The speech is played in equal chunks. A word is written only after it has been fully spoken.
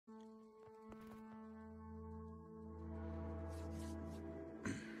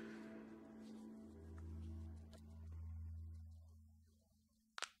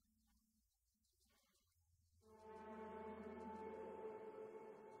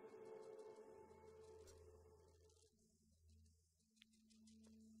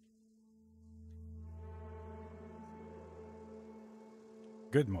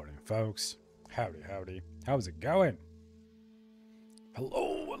Good morning, folks. Howdy, howdy. How's it going?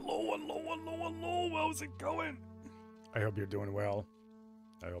 Hello, hello, hello, hello, hello. How's it going? I hope you're doing well.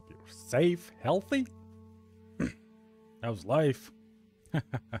 I hope you're safe, healthy. How's life?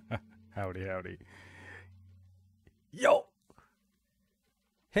 Howdy, howdy. Yo!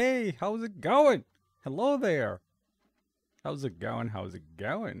 Hey, how's it going? Hello there. How's it going? How's it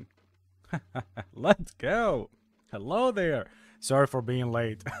going? Let's go. Hello there. Sorry for being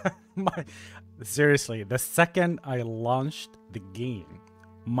late. Seriously, the second I launched the game,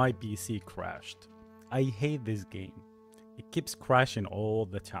 my PC crashed. I hate this game. It keeps crashing all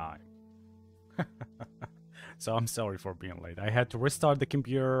the time. So I'm sorry for being late. I had to restart the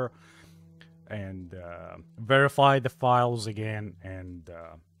computer and verify the files again. And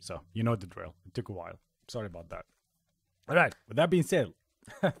so you know the drill. It took a while. Sorry about that. All right. With that being said,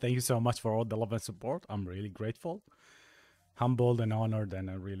 thank you so much for all the love and support. I'm really grateful, humbled and honored, and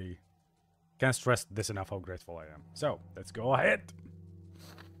I really can't stress this enough how grateful I am. So let's go ahead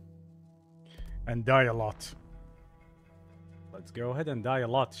and die a lot. Let's go ahead and die a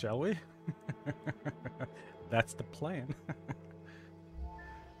lot, shall we? That's the plan.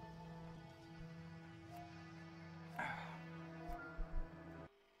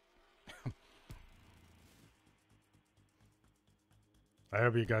 I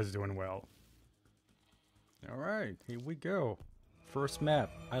hope you guys are doing well. Alright, here we go. First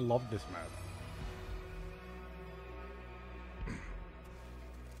map. I love this map.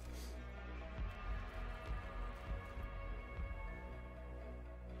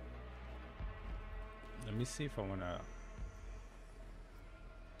 Let me see if I wanna...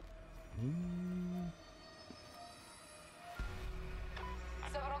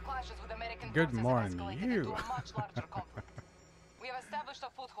 Several clashes with American Good forces morning, have escalated you. into a much larger conflict. We have established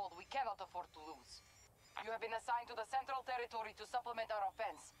a foothold we cannot afford to lose. You have been assigned to the Central Territory to supplement our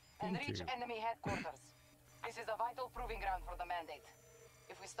offense and Thank reach you. enemy headquarters. This is a vital proving ground for the mandate.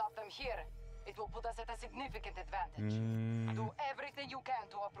 If we stop them here, it will put us at a significant advantage. Do everything you can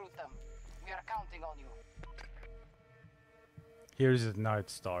to uproot them. We are counting on you. Here's the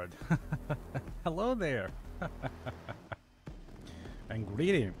night start. Hello there. And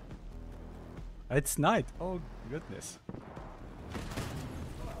greeting. It's night. Oh goodness.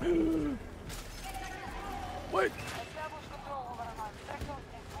 Wait. Establish control over our sectors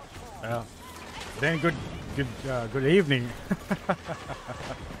and push forward. Then good evening.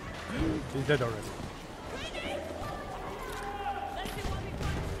 He's dead already.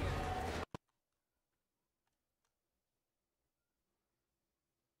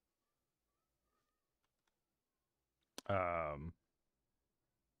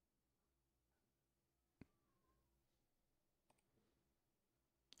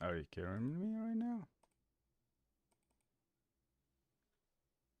 Are you kidding me right now?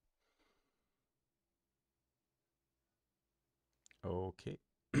 Okay.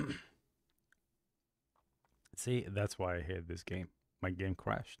 See, that's why I hate this game. My game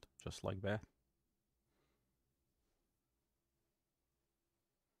crashed, just like that.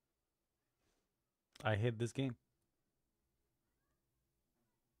 I hate this game.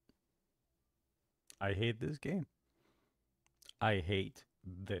 I hate this game. I hate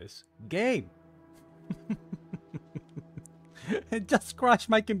this game. It just crashed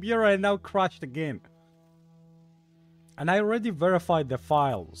my computer and now crashed again. And I already verified the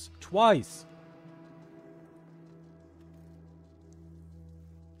files twice.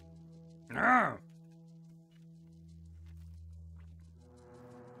 Ah.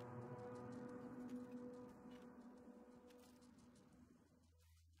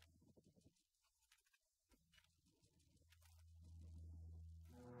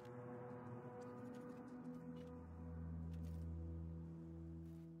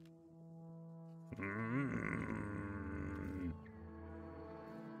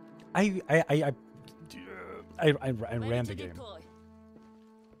 I ran the game.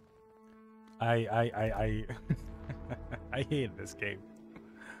 I I hate this game.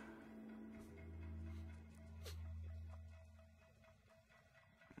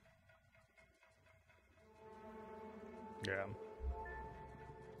 Yeah.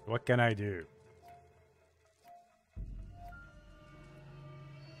 What can I do?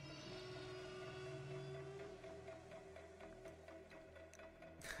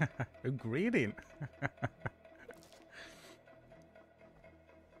 Greeting.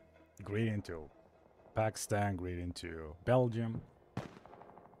 Greeting to Pakistan, greeting to Belgium.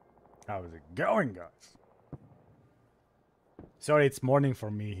 How is it going, guys? Sorry, it's morning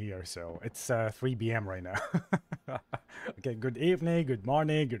for me here, so it's 3 p.m. right now. Okay, good evening, good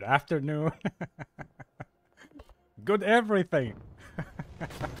morning, good afternoon. Good everything.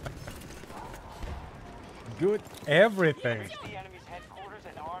 Good everything. Reach the enemy's headquarters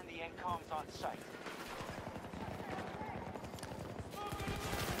and arm the incoms on site.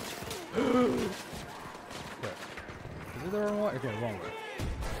 Okay. Is it the wrong way? Okay, wrong way.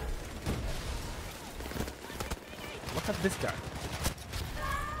 Look at this guy.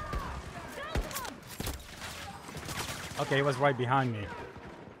 Okay, he was right behind me.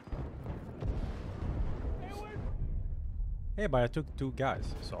 Hey, but I took 2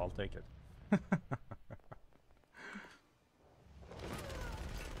 guys, so I'll take it.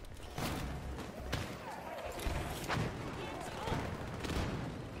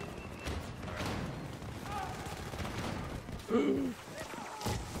 We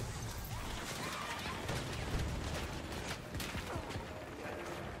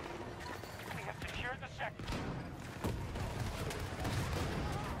have secured the sector.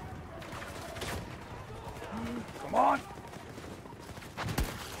 Come on!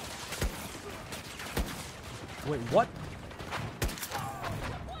 Wait, what?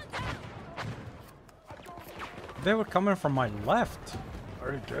 They were coming from my left.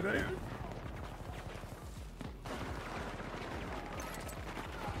 Are you kidding?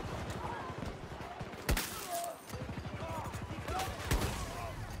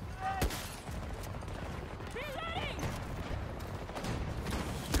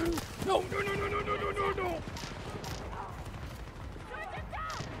 No, no, no, no, no, no, no, no, no!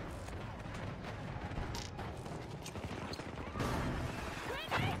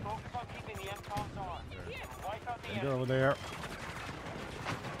 Focus on keeping the incoms on. Wipe out the Get enemy. over there.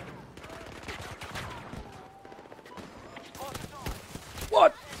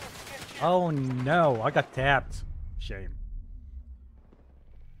 What? Oh no, I got tapped. Shame.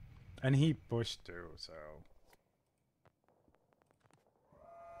 And he pushed too, so.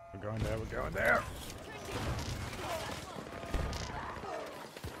 We're going there, we're going there.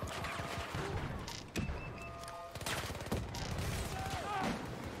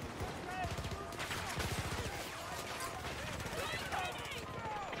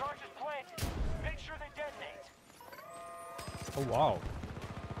 Charges planted. Make sure they detonate. Oh wow.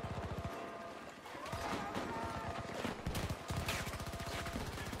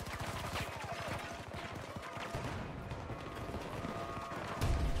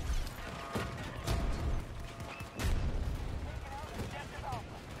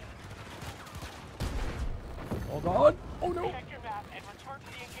 Hold on. Oh no. Check your map and return to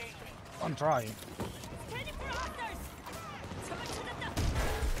the engagement. I'm trying.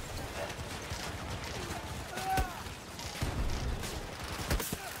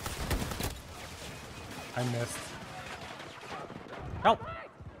 I missed. Help!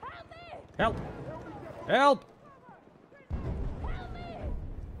 Help! Help!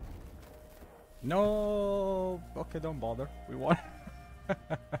 No. Okay, don't bother. We won.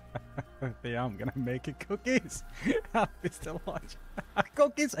 Yeah, I'm gonna make it cookies. We still watch.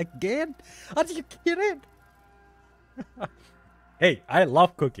 Cookies again? Are you kidding? Hey, I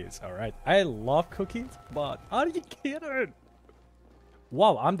love cookies. All right, I love cookies, but are you kidding?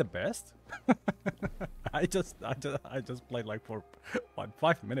 Wow, I'm the best. I just played like for what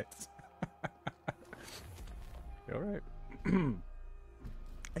 5 minutes. All right.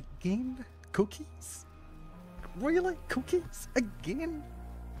 Again, cookies? Really, cookies again?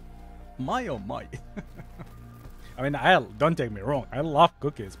 My oh my. I mean, don't take me wrong. I love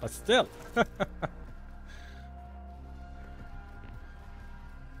cookies, but still.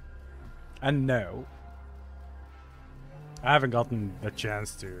 And no, I haven't gotten the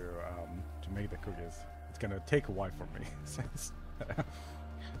chance to make the cookies. It's gonna take a while for me since I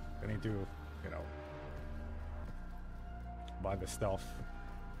need to, you know, buy the stuff.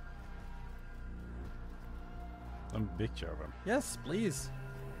 Some picture of them. Yes, please.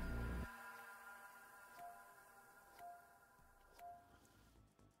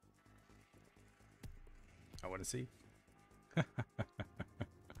 I want to see. If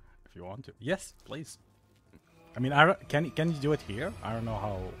you want to. Yes, please. I mean, can you do it here? I don't know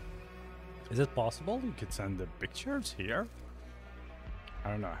how. Is it possible you could send the pictures here? I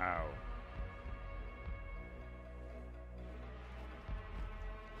don't know how.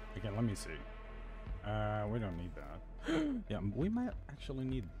 Again, let me see. We don't need that. Yeah, we might actually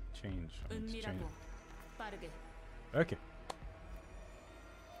need change. Okay.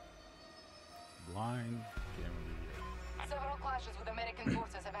 Blind game review. Several clashes with American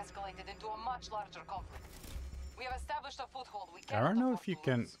forces have escalated into a much larger conflict. We have established a foothold we I don't know if you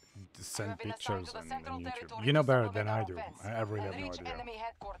can send pictures on YouTube. You know better than I do. I really have no idea. Enemy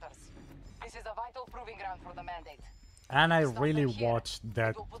headquarters. This is a vital proving ground for the mandate. And I Stop them really here. watched It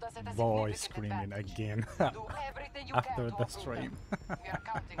that will put us at a boy significant screaming advantage. again Do everything you after can to the uproot stream. them. We are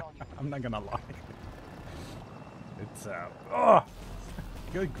counting on you. I'm not gonna lie. It's oh,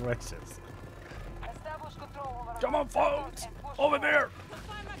 good gracious. Establish control over Come on, folks, over there.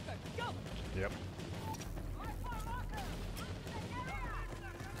 Yep.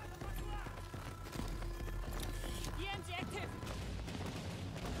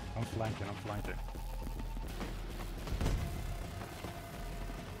 I'm flanking. I'm flanking.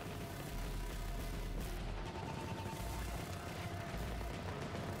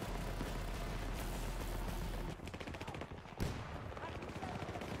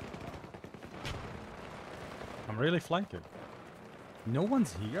 I'm really flanking. No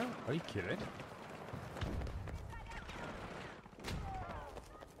one's here? Are you kidding?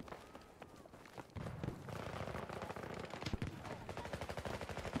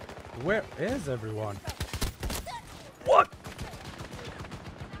 Where is everyone? What?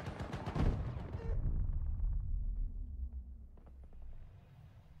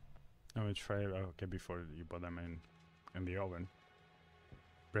 Let me try. Okay, before you put them in the oven,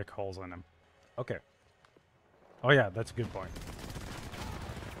 brick holes in them. Okay. Oh yeah, that's a good point.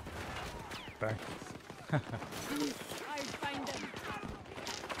 Thanks. I find them.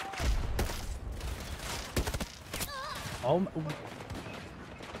 Oh.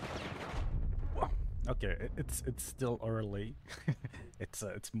 Okay, it's still early.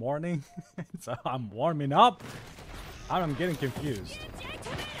 it's morning. So I'm warming up. I'm getting confused.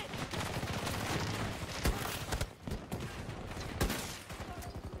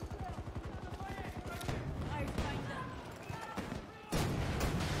 I find them.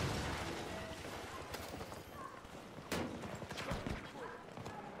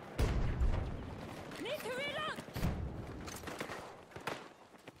 Need to reload.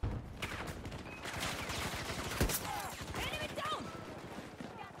 Enemy down.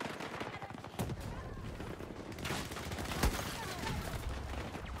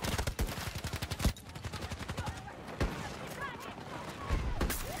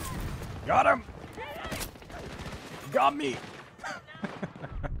 Got him! Got me!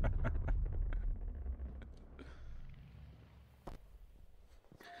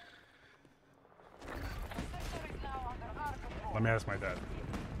 Let me ask my dad.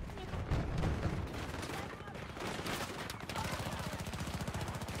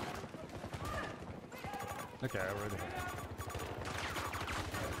 Okay, I already have.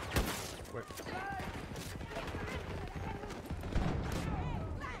 Wait.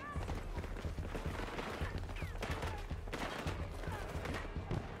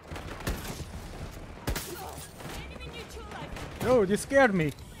 Enemy neutralized. No, you scared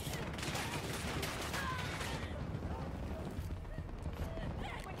me.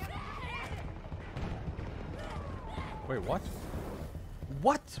 Wait, what?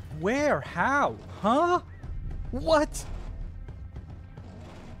 What? Where? How? Huh? What?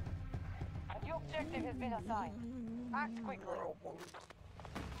 A new objective has been assigned. Act quickly.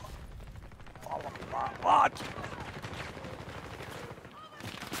 What?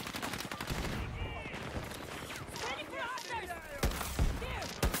 Ready for others. There.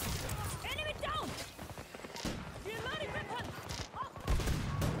 Enemy down. Reloading weapon.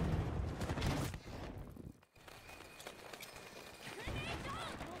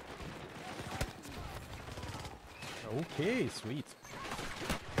 Okay, sweet.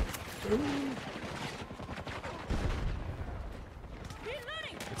 Reloading.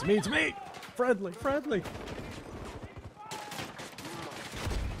 It's me! Friendly, friendly!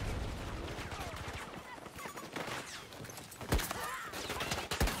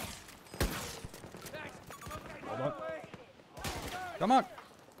 Hold on. Come on!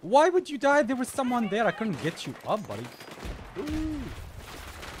 Why would you die? There was someone there. I couldn't get you up, buddy. Ooh.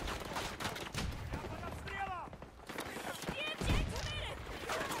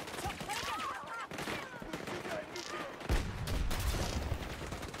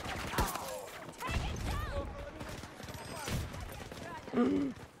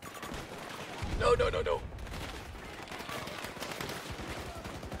 No, no, no, no.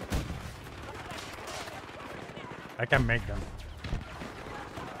 I can make them.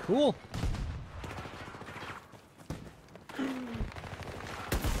 Cool.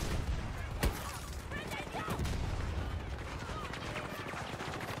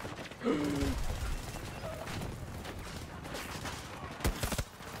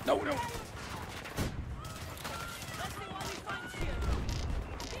 No, no. Let's see what we find here.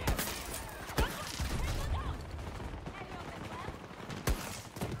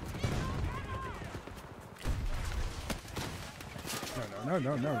 No,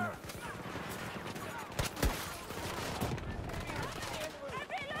 no, no, no, no.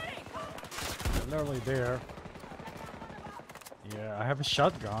 literally there. Yeah, I have a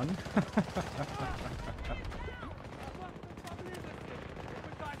shotgun.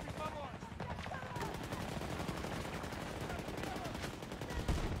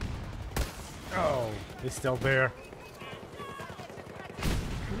 Oh, he's still there.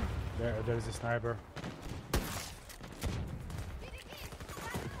 There's a sniper.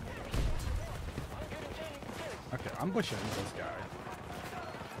 Okay, I'm pushing this guy.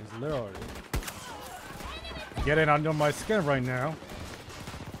 He's literally getting under my skin right now.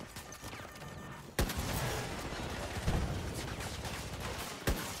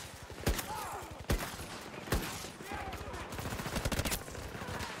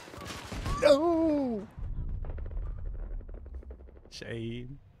 No!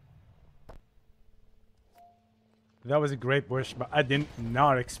 Shame. That was a great push, but I did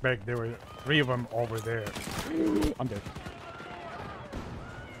not expect there were 3 of them over there. I'm dead.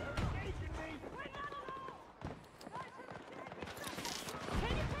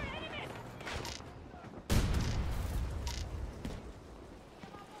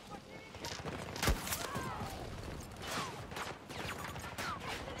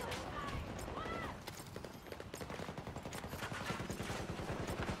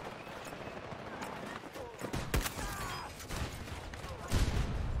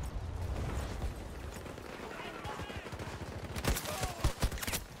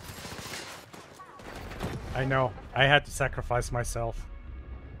 I know. I had to sacrifice myself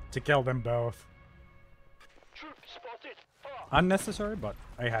to kill them both. Troop spotted. Far. Unnecessary, but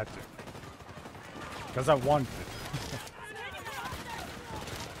I had to. Because I wanted.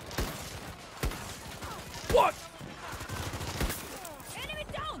 What? Enemy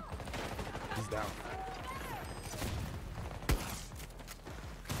down! He's down.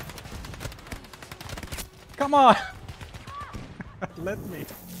 Come on! Let me.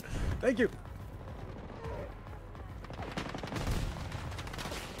 Thank you.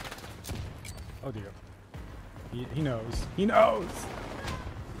 Oh dear. He knows. He knows!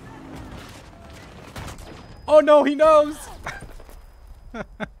 Oh no, he knows!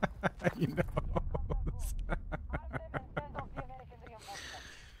 He knows.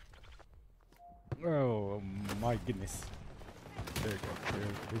 Oh my goodness. There you go.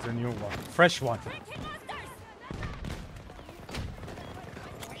 Here's a new one. Fresh one.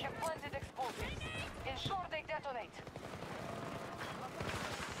 We have planted explosives. Ensure they detonate.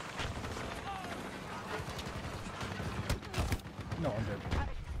 No, I'm dead.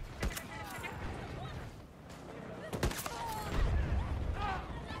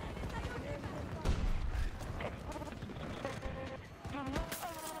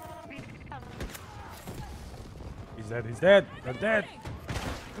 He's dead, he's dead, I'm dead.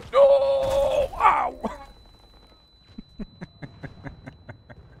 No! Ow!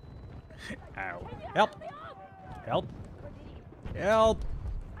 Ow. Help! Help! Help!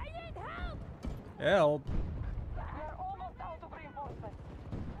 I need help! Help! We're almost out of reinforcements.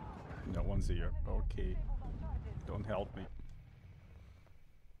 No one's here. Okay. Don't help me.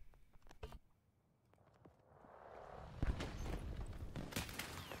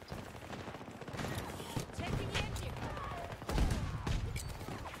 Checking the engine.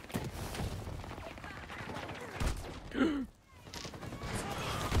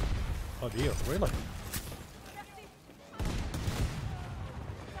 Oh dear, really?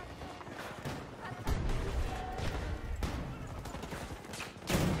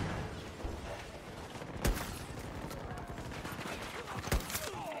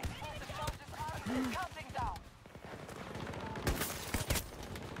 Counting down.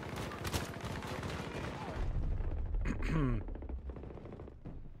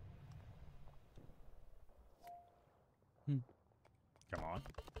 Come on.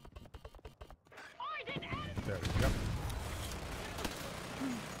 There we go.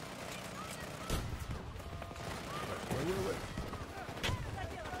 Wait.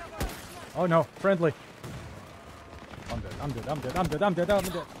 Oh no, friendly. I'm dead.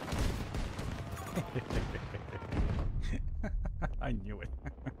 I knew it.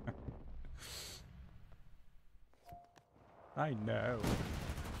 I know.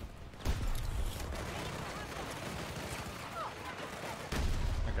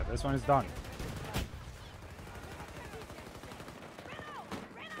 Okay, this one is done.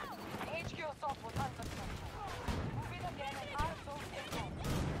 HQ assault was unsuccessful. Move it again and our souls get home.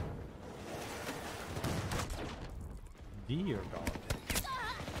 Dear God.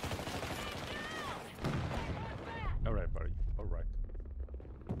 Alright, buddy. Alright.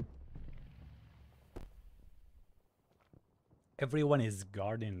 Everyone is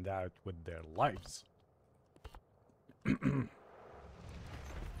guarding that with their lives.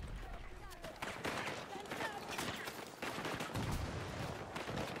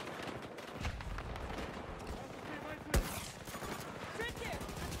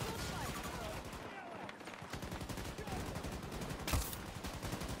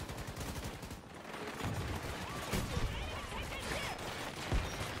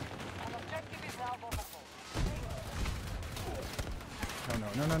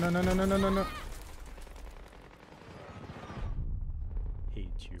 No, no, no, no, no, no, no, no, no. Hate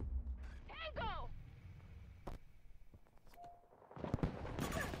you. Tango!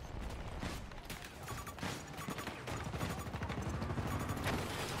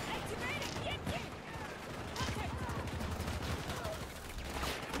 Activating TNT! Contact!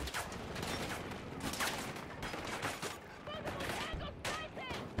 Multiple tango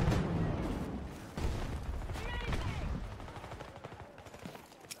sniping!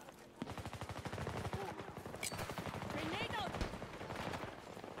 Grenade out!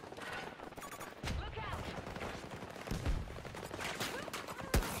 Look out!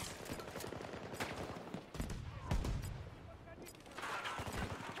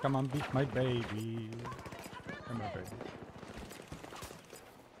 Come on, beat my baby. Come on, baby.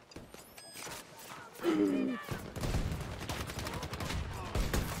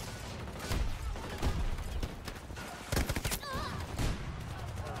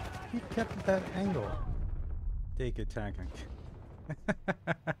 He kept that angle. Take it, tanking.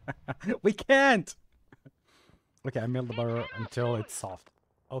 We can't! Okay, I milled the butter until it's soft.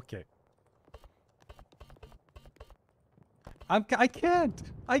 Okay. I can't!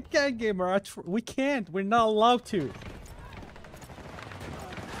 I can't, gamer! We can't! We're not allowed to!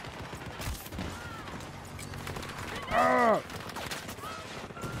 Ah!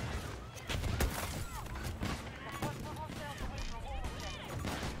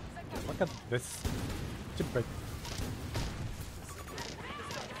 Look at this. Stupid.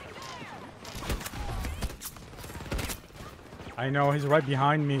 I know, he's right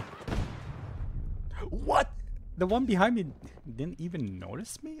behind me. What? The one behind me didn't even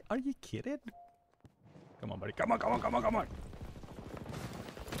notice me? Are you kidding? Come on, buddy. Come on, come on, come on, come on.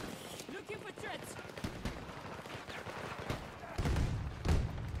 Looking for threats!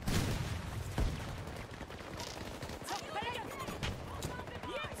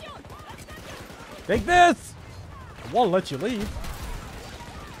 Take this! I won't let you leave.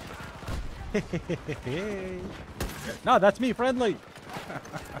 No, that's me, friendly. Arm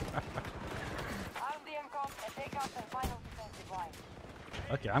the MCOM and take out the final defensive line.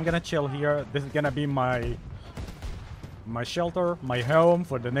 Okay, I'm gonna chill here. This is gonna be my shelter, my home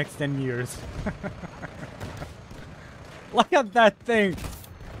for the next 10 years. Look at that thing.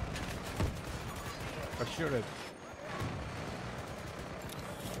 Or shoot it.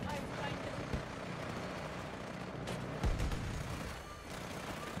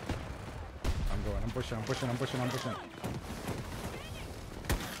 I'm going. I'm pushing. I'm pushing. I'm pushing. I'm pushing.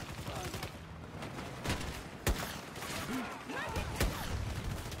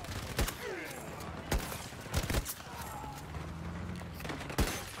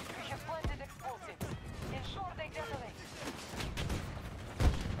 We have planted explosives. Ensure they detonate.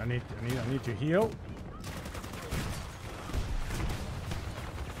 I need to heal.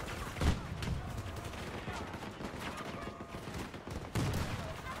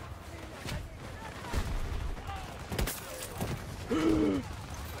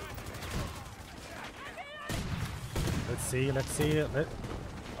 Let's see. Let's see.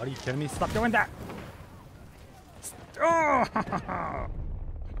 Are you kidding me? Stop doing that. Oh!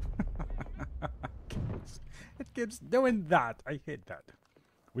 It keeps doing that. I hate that.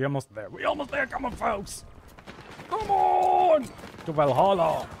 We almost there. We almost there. Come on, folks. Come on. To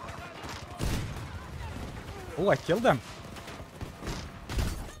Valhalla. Oh, I killed them.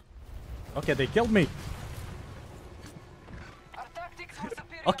 Okay, they killed me. Our tactics were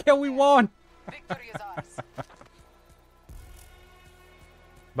superior. Okay, we won. Victory is ours.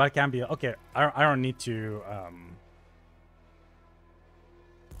 But it can be okay. I don't need to.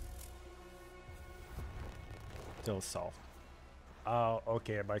 Still soft. Oh,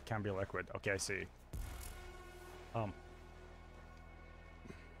 okay, but it can be liquid. Okay, I see.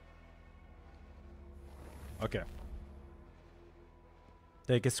 Okay.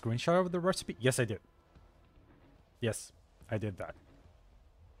 Take a screenshot of the recipe? Yes, I did. Yes, I did that.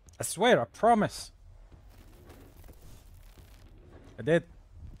 I swear, I promise. I did.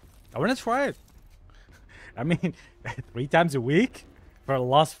 I want to try it. I mean, 3 times a week for the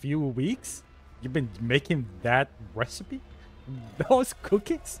last few weeks? You've been making that recipe? Those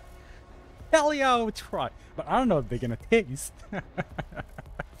cookies? Hell yeah, I would try. But I don't know if they're gonna taste.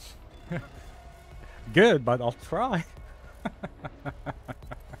 Good, but I'll try.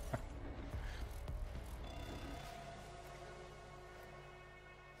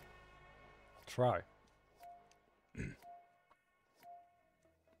 Try.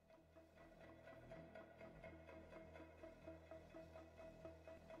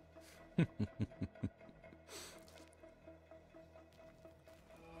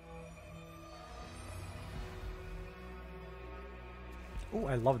 Oh,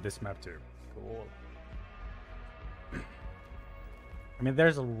 I love this map too. Cool. I mean,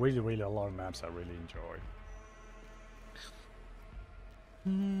 there's a really a lot of maps I really enjoy.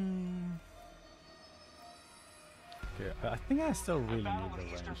 Okay, I think I still really need the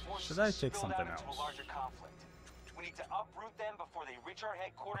range. Should I take something else? We need to uproot them before they reach our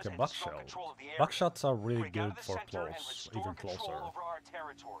headquarters Okay, and start buckshot. control of the area. Buckshots are really Break out good of the for sector and close, restore even control closer. over our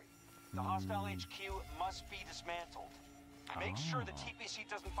territory. The hostile HQ must be dismantled. Make sure the TPC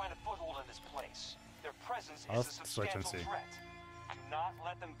doesn't find a foothold in this place. Their presence is a Let's switch and substantial see. threat. Do not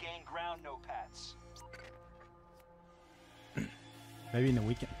let them gain ground, no-pats. Maybe in a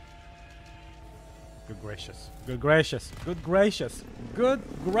weekend. Good gracious. Good gracious. Good gracious. Good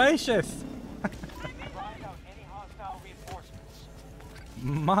gracious. Find out any hostile reinforcements.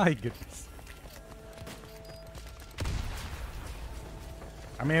 My goodness.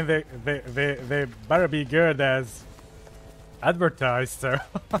 I mean, they better be good as advertised, so.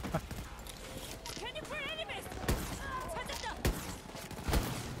 Scanning for enemies. 찾았다.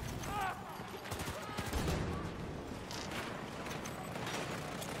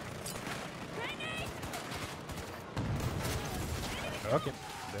 Grenade. Okay,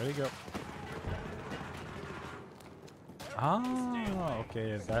 there you go. Ah,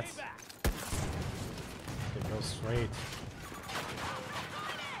 okay, that's. Okay, go straight.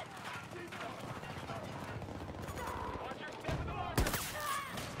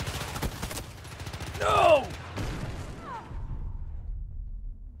 No!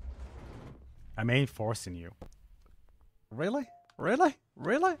 I ain't forcing you. Really? Really?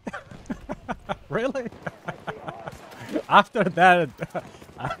 Really? Really? After that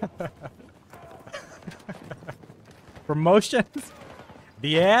promotions?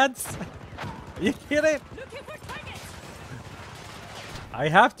 The ads? Are you kidding? Looking for targets. I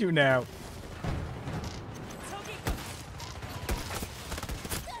have to now.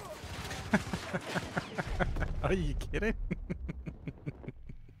 Are you kidding?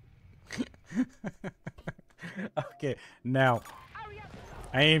 Okay, now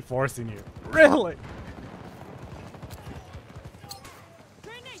I ain't forcing you. Really?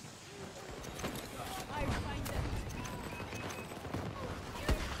 Grenade. I find them.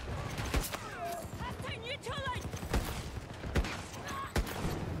 Hostile neutralized.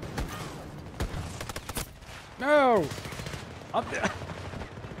 No! Up there!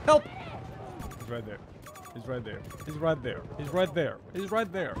 Help! He's right there. He's right there. He's right there. He's right there. He's right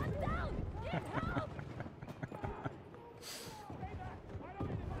there. Down. Get help.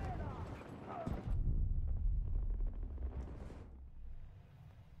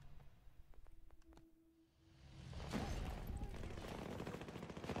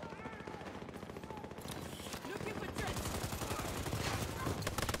 Looking for threats.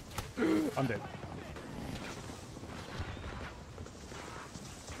 I'm dead.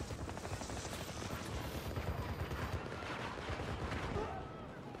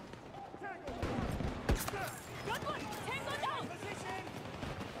 Got one. Tango down.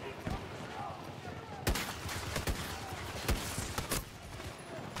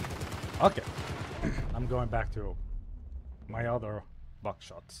 Okay. I'm going back to my other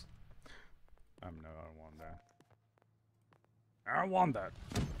buckshots. No, I don't want that. I don't want that.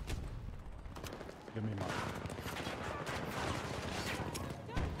 Give me mine.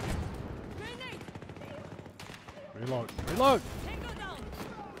 Grenade. Reload. Reload! Tango down.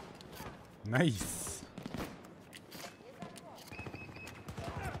 Nice.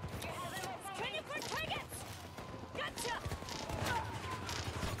 Scanning for targets. Gotcha.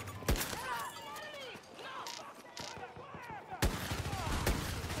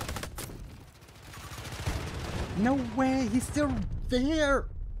 No way! He's still there!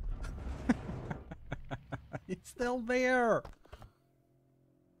 He's still there!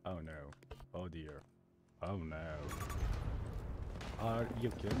 Oh no. Oh dear. Oh no. Are you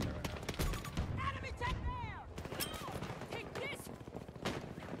kidding me right now? Enemy tech there. Take this.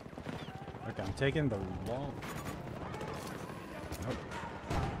 Okay, I'm taking the wrong. Nope.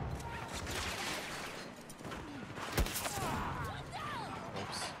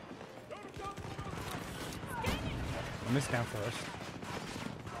 Oops. Let me scan first.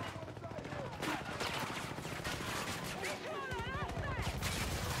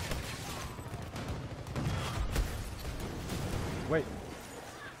 Wait.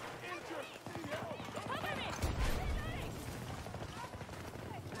 Cover me.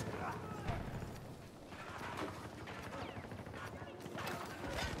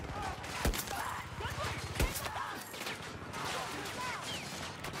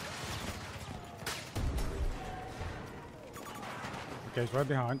 Okay, it's right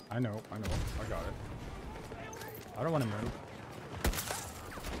behind. I know. I got it. I don't want to move.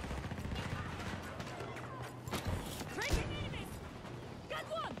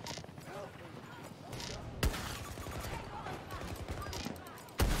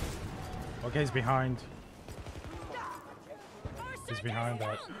 Okay, he's behind. Our He's circuit behind is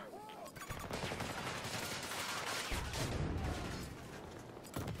that. down.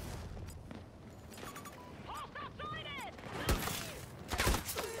 Hostile sighted.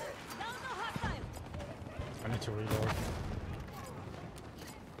 Down the hostile. I need to reload.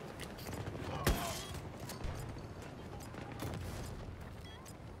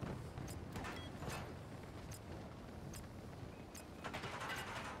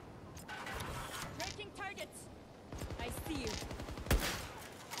 Tracking targets. I see you.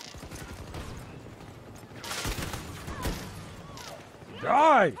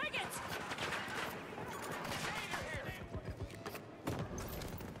 Die! Targets.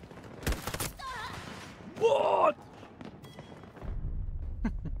 What?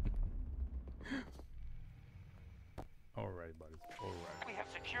 Alright, buddy. Alright. We have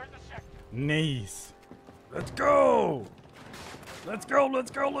secured the sector. Nice. Let's go! Let's go,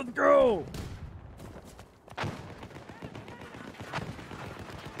 let's go, let's go!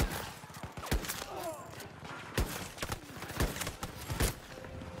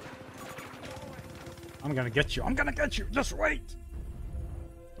 I'm gonna get you. I'm gonna get you. Just wait.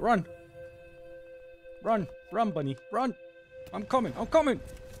 Run. Run. Run, bunny. Run. I'm coming. I'm coming.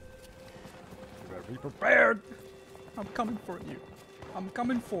 You better be prepared. I'm coming for you. I'm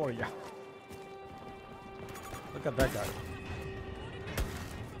coming for you. Look at that guy.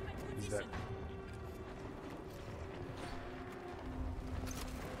 He's dead.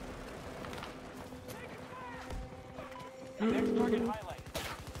 Next target highlighted.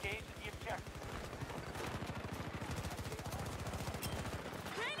 Engage the objective.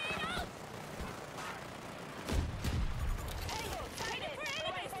 Grenade out.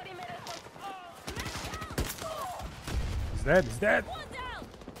 He's dead. He's dead. One down.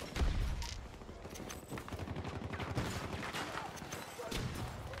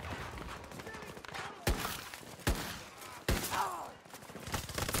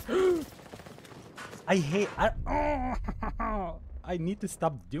 I hate. I need to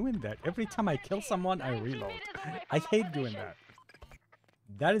stop doing that. Every time I kill someone, I reload. I hate doing that.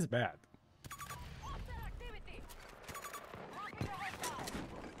 That is bad. Hostile activity.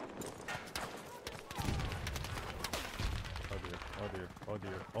 Oh dear. Oh dear. Oh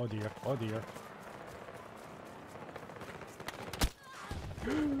dear. Oh dear. Oh dear.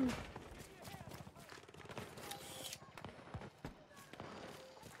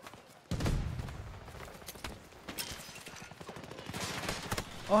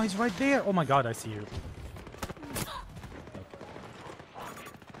 Oh, he's right there. Oh my god, I see you.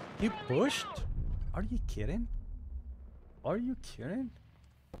 You pushed? Are you kidding? Are you kidding?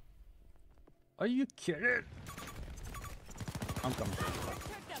 Are you kidding? I'm coming.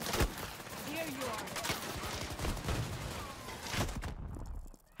 Check them. Here you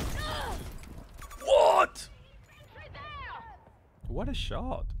are. What? What a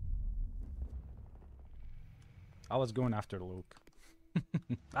shot. I was going after Luke.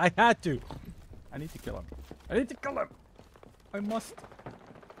 I had to. I need to kill him. I need to kill him. I must.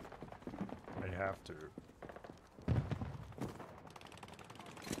 I have to.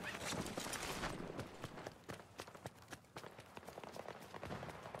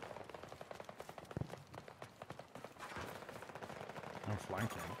 I'm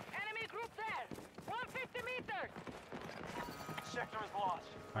flanking. Enemy group there! 150 meters! Sector is lost.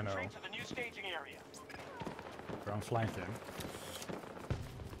 I know. Retreat to the new staging area. I'm flanking.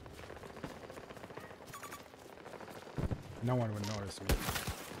 No one would notice me.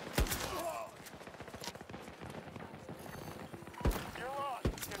 You're lost.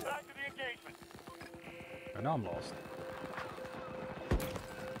 Get back to the engagement. And now I'm lost.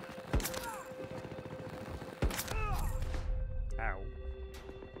 Ow.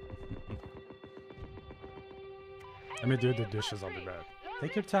 Let me do the dishes, I'll be back.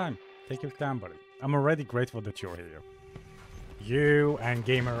 Take your time. Take your time, buddy. I'm already grateful that you're here. You and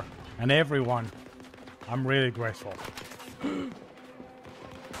Gamer and everyone. I'm really grateful.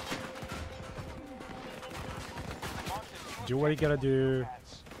 Do what you gotta do.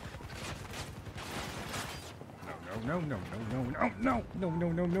 No, no, no, no, no, no, no, no,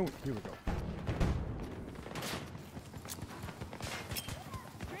 no, no, no. Here we go.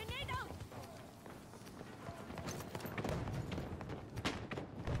 Grenade out.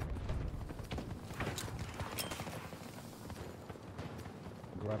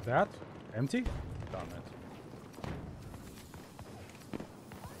 Grab that. Empty? Damn it.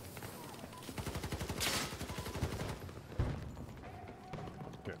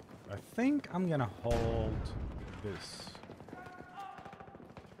 Good. I think I'm gonna hold this.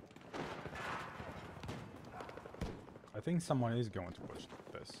 I think someone is going to push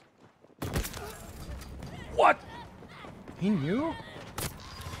this. What? He knew?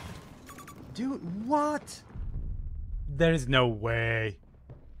 Dude, what? There is no way.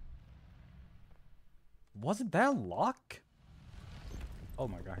 Wasn't that luck? Oh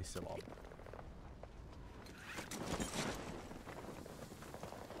my god, he's still up.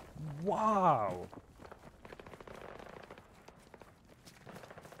 Wow.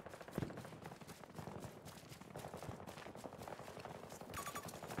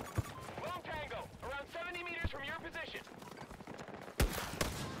 Long Tango, around 70 meters from your position.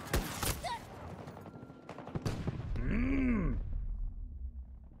 Mm.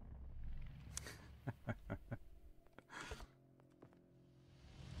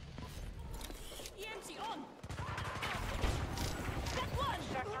 EMG on. That one.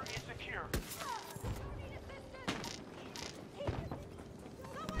 Sector is secure. Need assistance.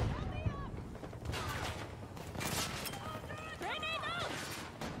 Someone help me up. Grenade out.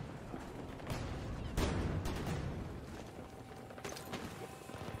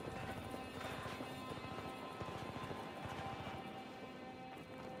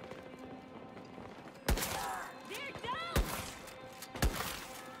 They're down.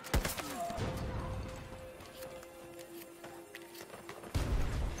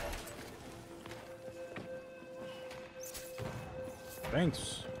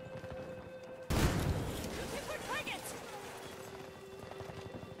 Thanks. Looking for targets.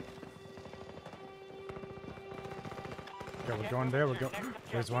 Okay, we're going there. We're going.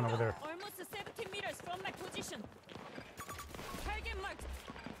 There's one over there. Almost 70 meters from my position. Target marked.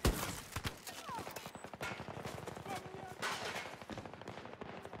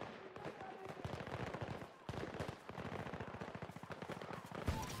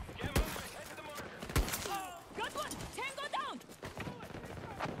 Get moving, head to the marker. Got one. Tango down.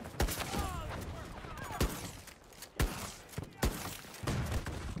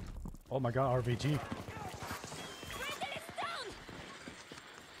 Oh my god, RBG. Brandon is down.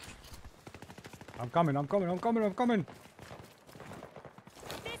 I'm coming. I'm coming. I'm coming. I'm coming.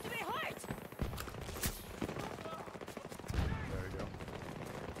 This will hurt. There you go.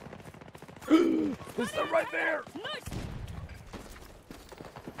 It's right there. Nice.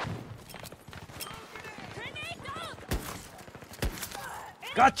 Grenade down.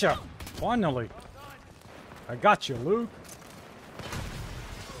 Gotcha. Finally. I got you, Luke.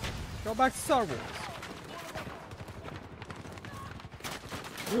 Go back to Star Wars.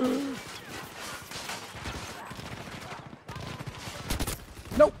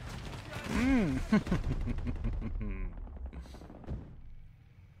 Nope. Mm.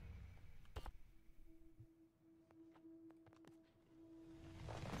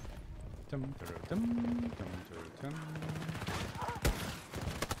 Dum, dum, dum, dum, dum.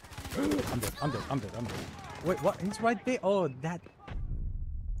 I'm dead. I'm dead. I'm dead. I'm dead. Wait, what? He's right there. Oh, that.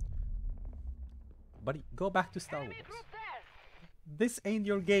 Buddy, go back to Star Wars. This ain't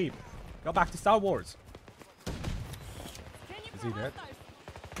your game. Go back to Star Wars. Scanning Is for he dead? hostiles.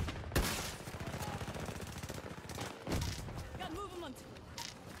 Got movement.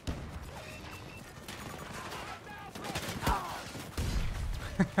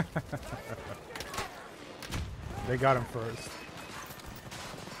 They got him first.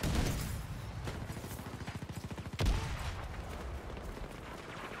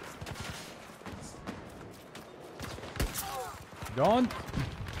 Don't.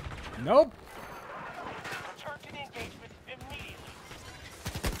 Nope. Return to the engagement immediately.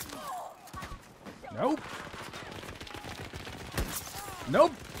 Nope.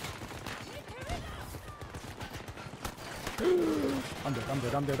 Nope. I'm dead. I'm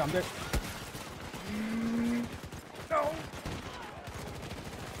dead. I'm dead. I'm dead. No.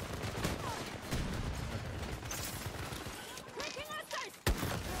 Breaking hostiles.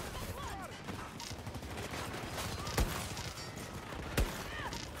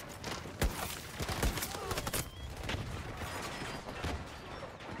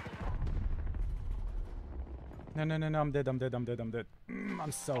 No, no, no, no. I'm dead. I'm dead. I'm dead. I'm dead.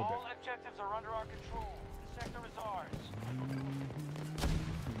 I'm so dead. All objectives are under our control. The sector is ours.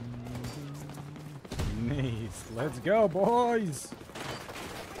 Nice. Let's go, boys.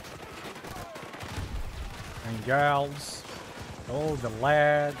 And gals. All the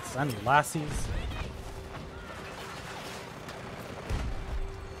lads and lassies.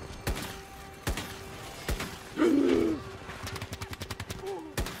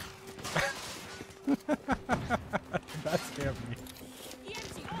 That scared me.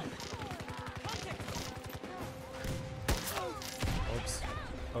 EMG on. Contact. Oops.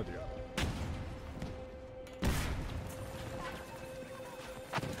 Oh dear.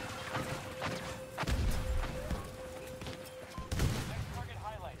 Next target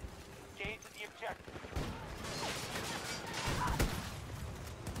highlighted. Engage at the objective.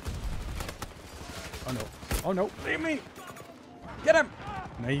 Oh no. Oh no. Leave me. Get him.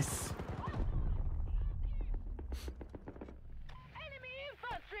 Nice. Enemy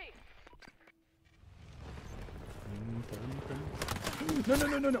infantry! No, no,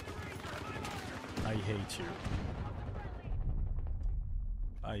 no, no, no. I hate you.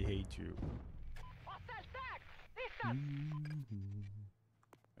 I hate you. Hostile tags! Distance!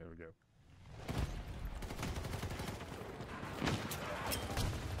 There we go.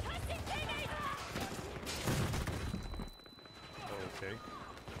 Okay.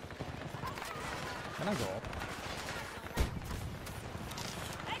 Can I go up?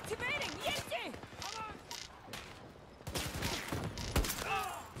 Activating EMP!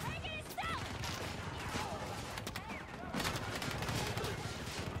 Target is down!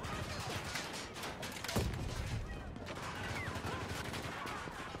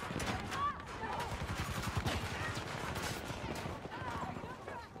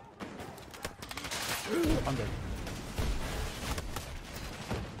 I'm dead.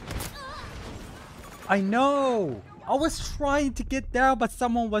 I know! I was trying to get down, but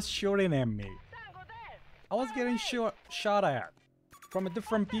someone was shooting at me. I was getting shot at from a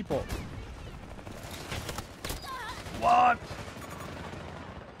different people. What?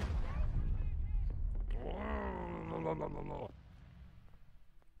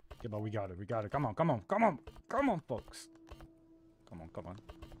 Yeah, but we got it. We got it. Come on, come on, come on, come on, folks. Come on, come on.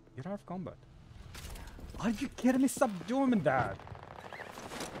 Get out of combat. Are you kidding me? Stop doing that.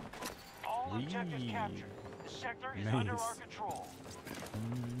 All objectives captured. The sector is under our control.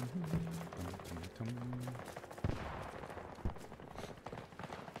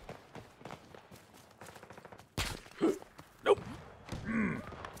 Nope.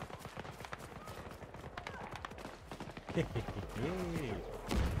 He's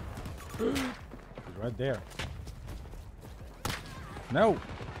right there. No.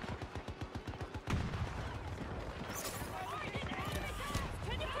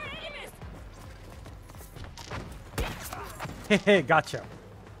 Hehe, gotcha.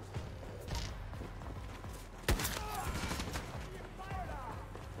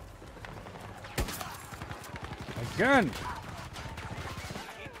 Again.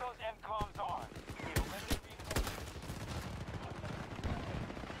 Keep those MCOMs on.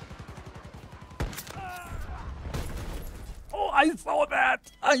 Oh, I saw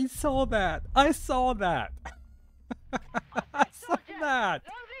that. I saw that. I saw that. I saw that.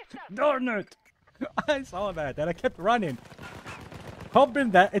 Darn it. I saw that and I kept running.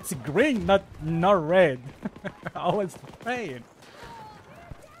 Hoping that it's green, not red. I was praying.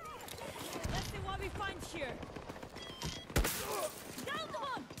 Let's see what we find here. Down the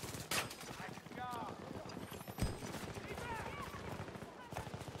one!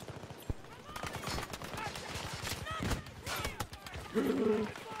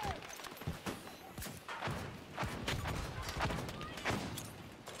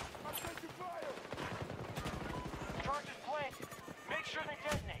 Charges planted. Make sure they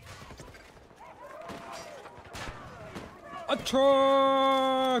detonate.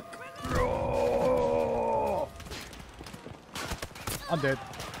 Attack! Oh! I'm dead.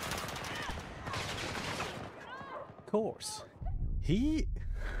 Of course. He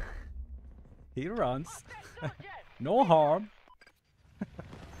runs. No harm.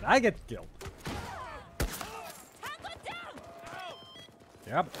 I get killed. Tango down!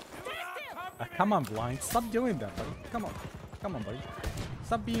 Yep. Come on, blind. Stop doing that, buddy. Come on. Come on, buddy.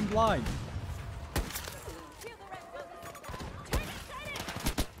 Stop being blind. Feel the red button. Turn it, set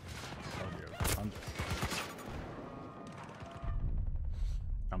it! Oh, dear. I'm dead.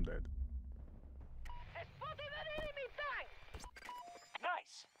 I'm dead. Spotted an enemy tank!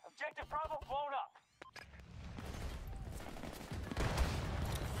 Nice. Objective Bravo blown up.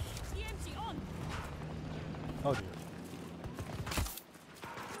 EMP on! Oh, dear.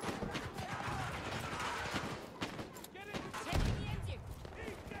 Taking EMP!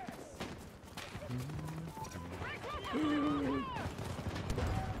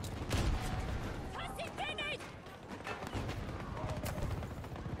 Tossing grenade!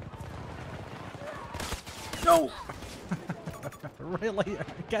 No! Really?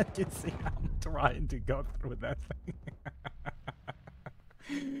 Can't you see I'm trying to go through that thing?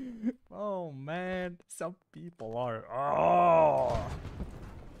 Oh man, some people are. Oh!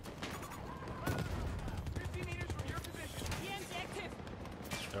 50 meters from your position. EMP active!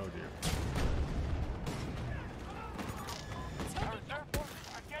 Oh dear. Our reserve forces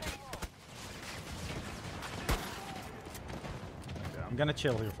are getting low. Yeah, I'm gonna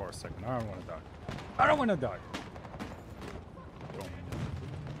chill here for a second. I don't want to die. I don't want to die.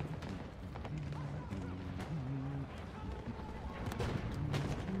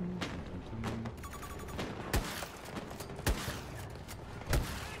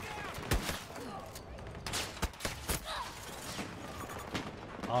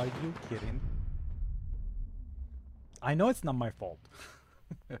 Are you kidding? I know it's not my fault.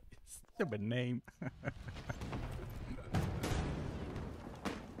 Stupid name.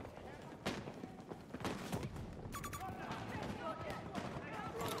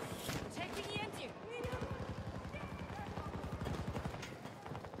 Taking the engine.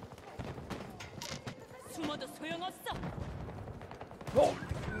 숨어도 소용없어. No,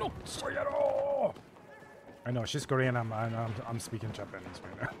 no, soyaro. I know she's Korean. I'm speaking Japanese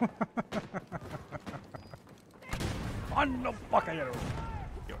right now. Anno bakayaro.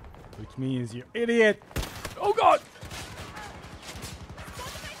 Which means you idiot. Oh God.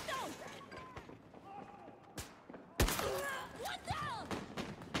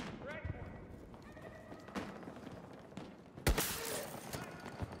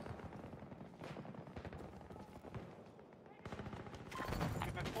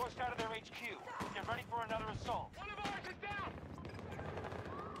 We've been forced out of their HQ. Get ready for another assault. One of ours is down!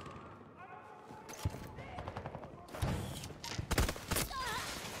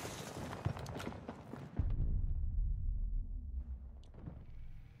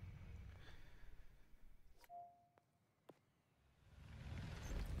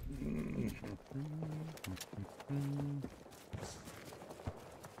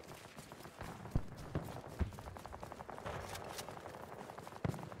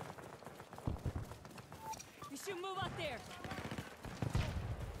 We should move out there.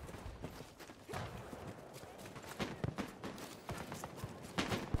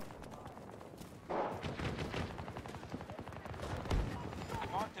 I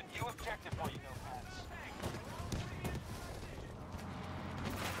marked a new objective for you, nomads.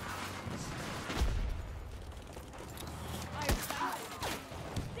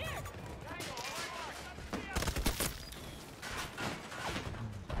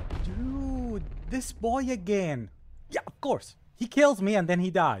 Dude, this boy again. Yeah, of course. He kills me and then he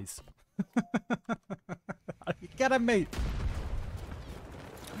dies. Are you kidding me?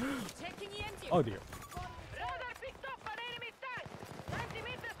 Taking the engine. Oh dear. Radar picked up an enemy tank! 90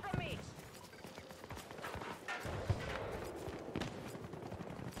 meters from me!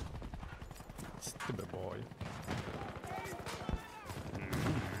 Stupid boy.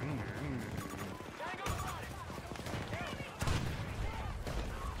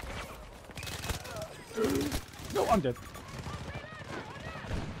 No, I'm dead.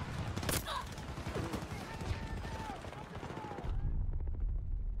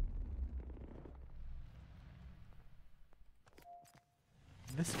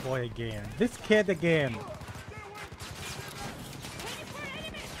 This boy again. This kid again.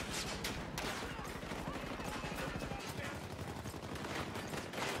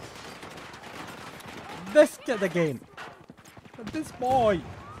 This kid again. This boy.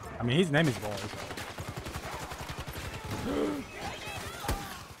 I mean, his name is Boy.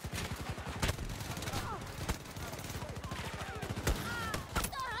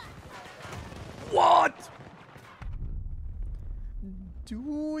 What?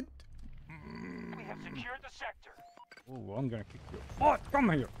 Dude. We have secured the sector. Oh, I'm gonna kick you. Boy, come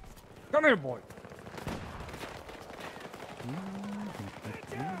here. Come here, boy.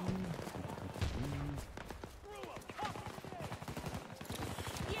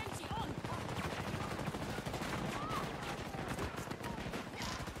 The engine on.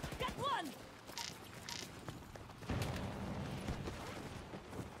 Got one.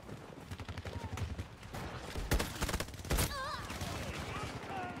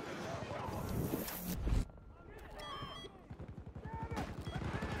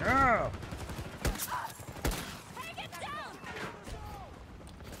 Yeah. Take it down.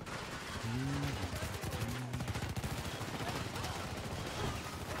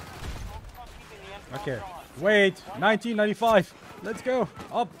 Okay. Wait. 1995. Let's go.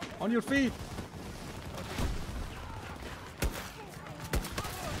 Up on your feet.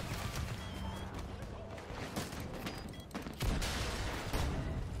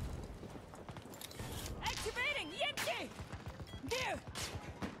 Activating EMP. There.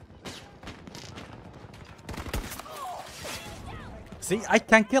 See, I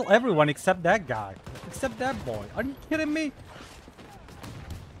can kill everyone except that guy. Except that boy. Are you kidding me?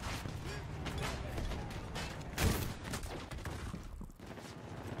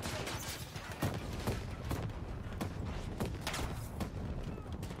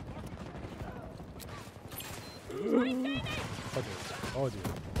 Oh dear. Oh dear.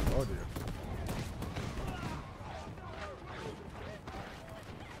 Oh dear.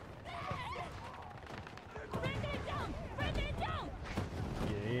 Friendly down. Friendly down.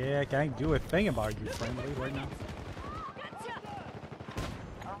 Yeah, can't do a thing about you, friendly, right now. Gotcha.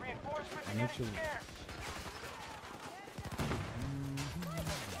 Our reinforcements I are need getting to- scarce.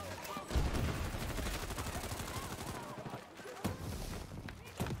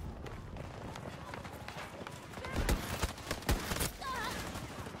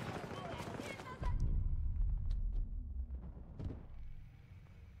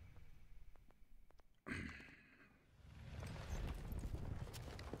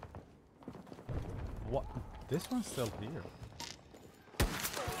 What? This one's still here.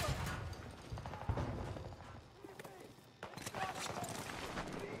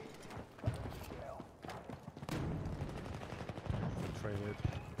 Traded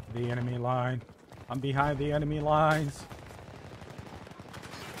the enemy line. I'm behind the enemy lines.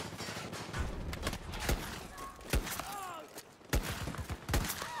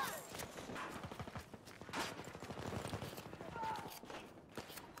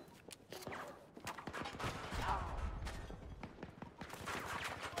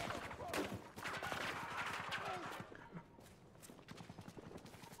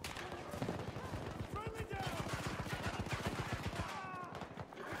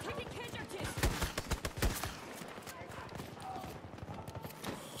 Taking casualties.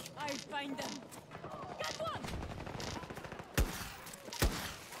 I find them. Got one.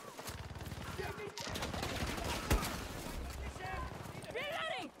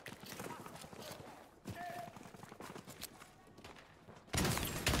 Reloading.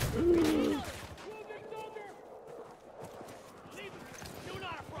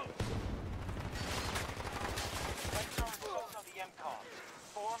 Let's start results on the MCOM.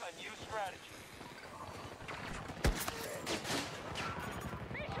 Form a new strategy.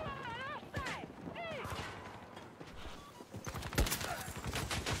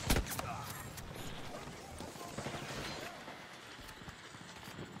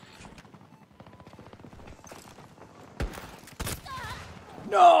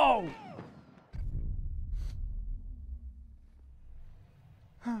 No!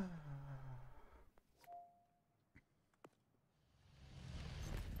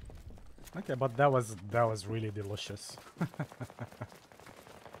 Okay, but that was really delicious.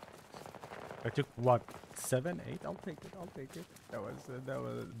 I took what, 7, 8? I'll take it. I'll take it.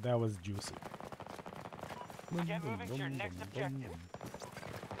 That was juicy. Get moving to your next objective.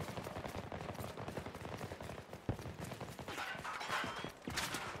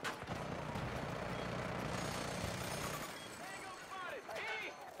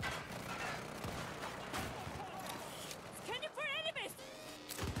 Scanning for enemies.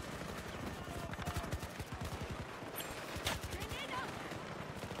 Grenade out.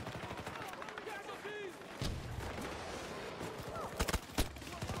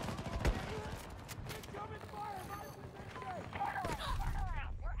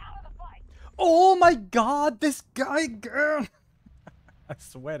 You're out of the fight. Oh my god, this guy, girl! I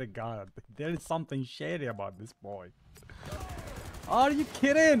swear to god, there is something shady about this boy. Are you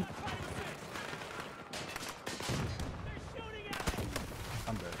kidding?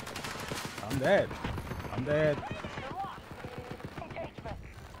 I'm dead. I'm dead. I'm dead. You're lost. Engagement.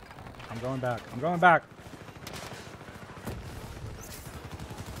 I'm going back. I'm going back.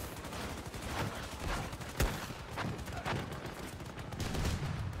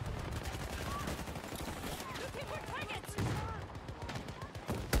 Looking for targets.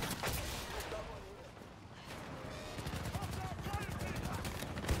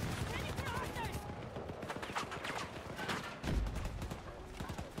 Scanning for hostiles.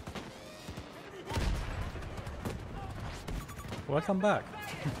 Welcome back.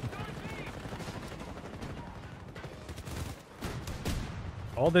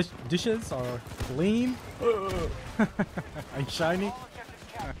 All the dishes are clean and shiny. All objectives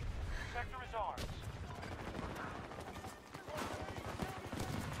captured. Sector is ours.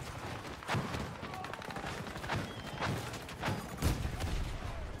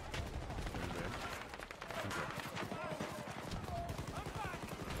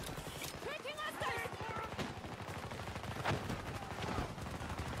 Taking hostiles.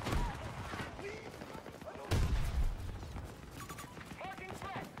 Marking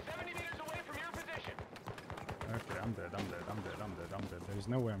threat. 70 meters away from your position. Okay, I'm dead. I'm dead. I'm dead. I'm dead. I'm dead. There's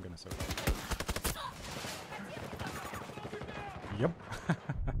no way I'm gonna survive. Yep.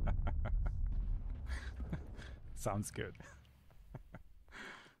 Sounds good.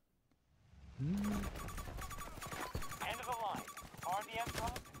 End of the line. On the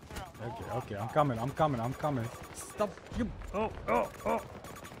MCOM. Okay, okay, I'm coming. I'm coming. I'm coming. Stop. You. Oh, oh, oh.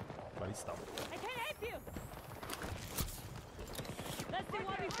 Buddy, stop. I can help you. Let's see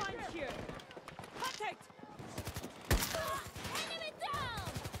what we find here. Contact. Enemy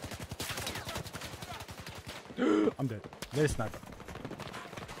down. I'm dead. There's sniper.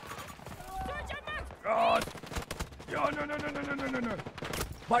 Search and mark. God. Oh, no, no, no, no, no, no, no, no.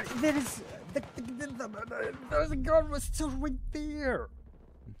 But there is there's a gun was still right there.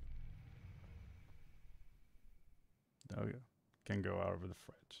 Okay, can go out of the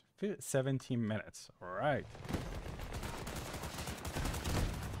fridge. 17 minutes. All right.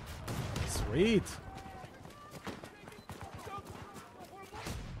 Sweet.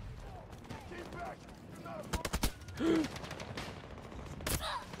 Ow.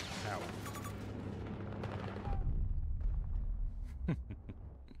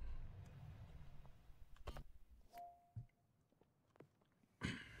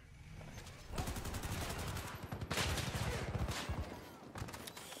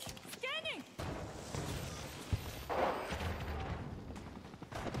 Scanning.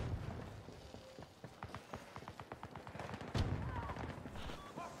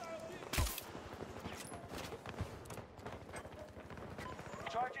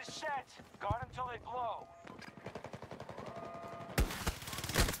 Charge is set. Guard until they blow.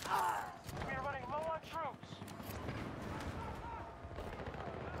 We are running low on troops.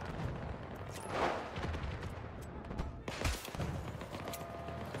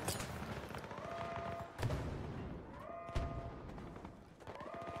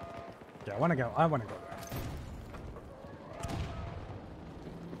 Yeah, I wanna go there.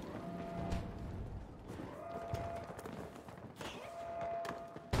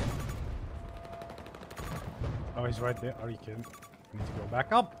 Oh, he's right there. Are you kidding? I need to go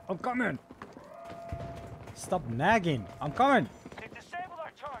back up. I'm coming. Stop nagging. I'm coming. They've disabled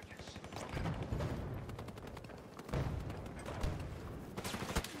our charges.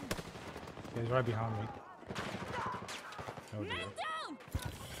 He's right behind me. Oh dear. Man down.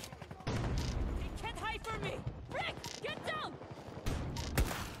 They can't hide from me. Rick, get down.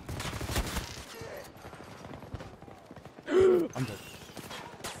 I'm dead.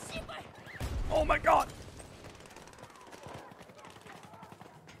 Super. Oh my god.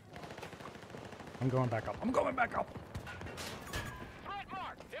 I'm going back up. I'm going back up. Threat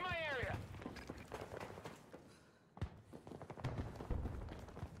mark in my area.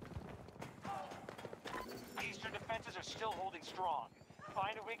 Eastern defenses are still holding strong.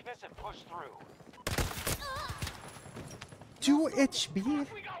 Find a weakness and push through. 2 HP?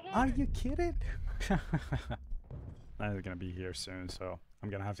 Are you kidding? I'm gonna be here soon, so I'm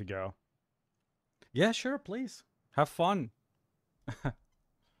gonna have to go. Yeah, sure, please. Have fun.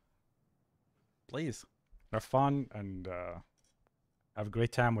 Please. Have fun and have a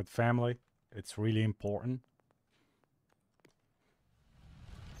great time with family. It's really important.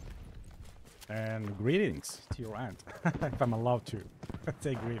 And greetings to your aunt, if I'm allowed to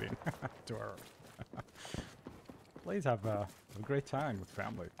say greeting to her. Please have a great time with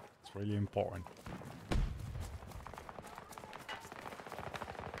family. It's really important.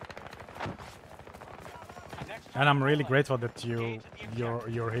 And I'm really grateful that you're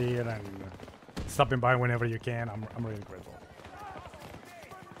here and stopping by whenever you can. I'm really grateful.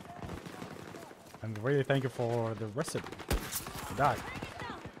 And really thank you for the recipe. Die.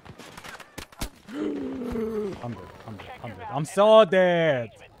 I'm dead. I'm dead. I'm dead. I'm so dead.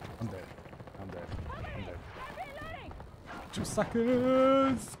 I'm dead. I'm dead. I'm dead. 2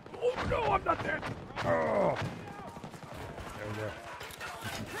 seconds. Oh no, I'm not dead. Oh. There we go.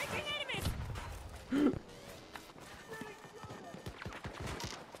 Breaking enemies.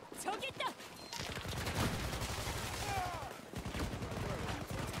 저기있다.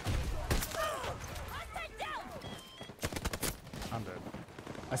 Hostile down. I'm dead.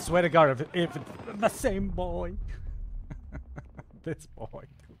 I swear to God, if it's the same boy. This boy.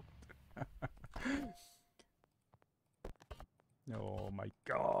 Oh my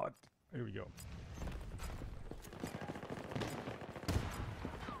God. Here we go.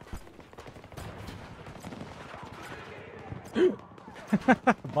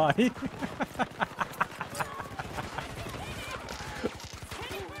 Bye.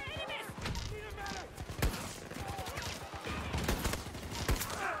 Scanning for enemies.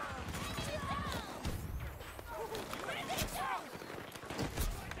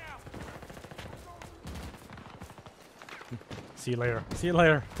 See you later. See you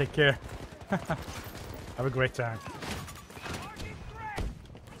later. Take care. Have a great time.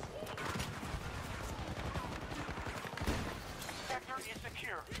 Sector is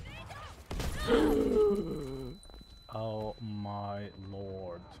secure. Oh my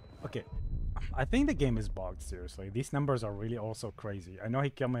lord. Okay. I think the game is bugged, seriously. These numbers are really also crazy. I know he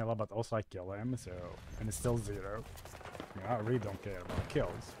killed me a lot, but also I kill him, so... And it's still 0. I really don't care about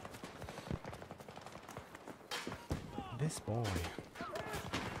kills. This boy.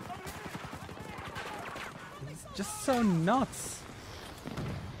 He's just so nuts.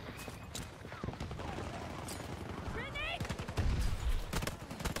 Grenade.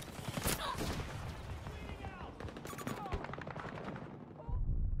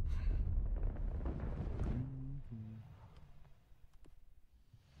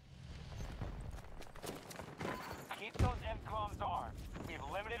 Keep those MCOMs armed. We have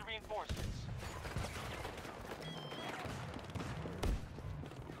limited reinforcements.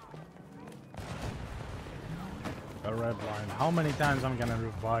 A red line. How many times I'm gonna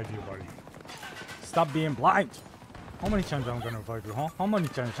revive you, buddy? Stop being blind. How many times I'm gonna revive you, huh? How many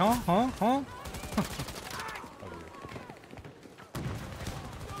times, huh? Huh?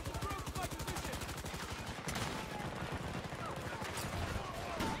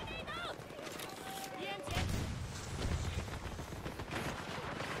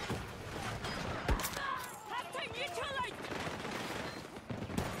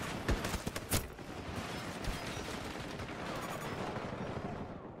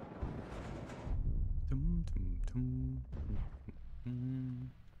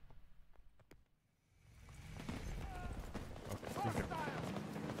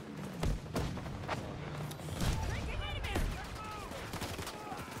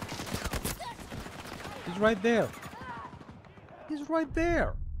 He's right there. He's right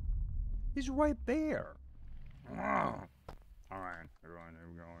there. He's right there. All right, we're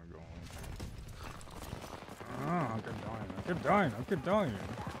going. I keep dying.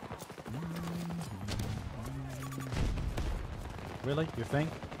 Really? You think?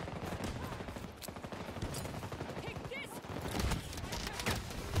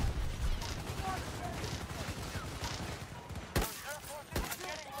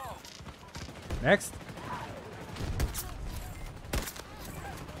 Next.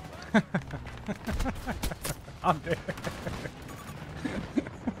 I'm dead.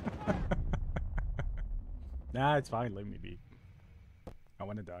 Nah, it's fine. Let me be. I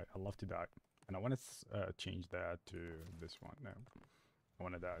want to die. I love to die. And I want to change that to this one. No. I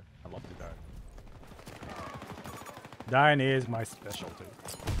want to die. I love to die. Dying is my specialty.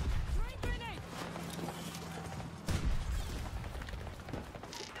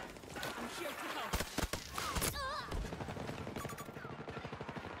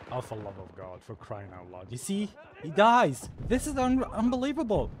 Oh, for love of God, for crying out loud. You see? He dies. This is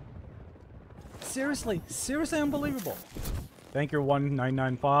unbelievable. Seriously unbelievable. Thank you,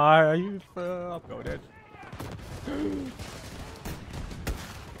 1995. Uploaded.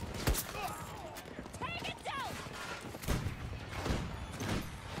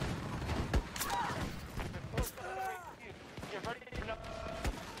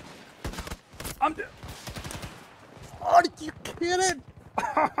 I'm dead. Are you kidding?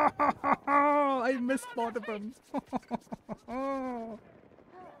 I missed both of them.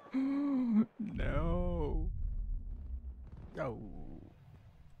 No. Oh.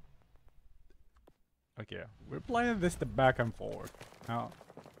 Okay, we're playing this the back and forth. Huh?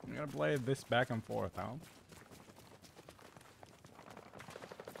 I'm gonna play this back and forth, huh?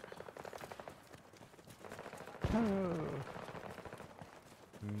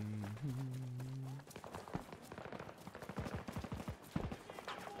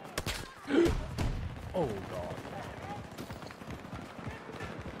 Oh God.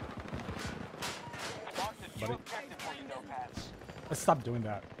 Buddy. Let's stop doing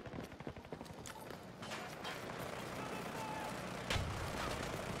that.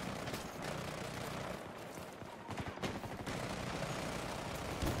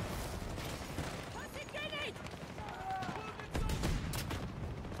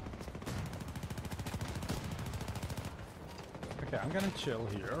 Okay, I'm gonna chill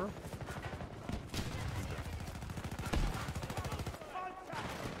here.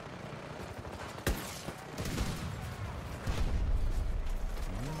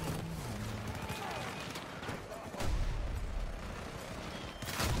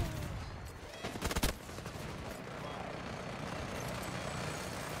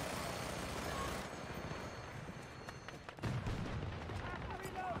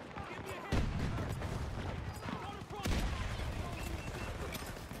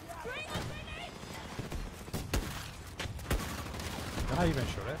 Did I even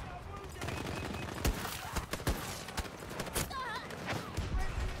shoot it?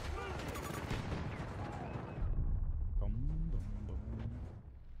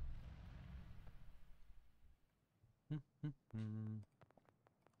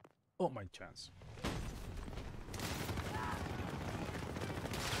 Oh, my chance.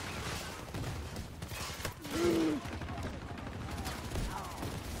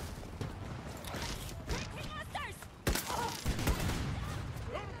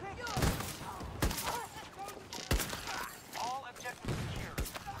 All objectives secure. The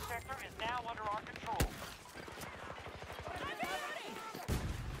sector is now under our control.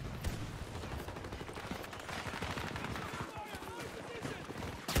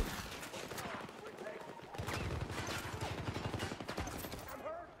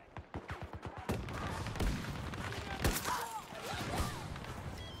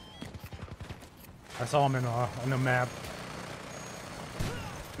 I saw him on the map.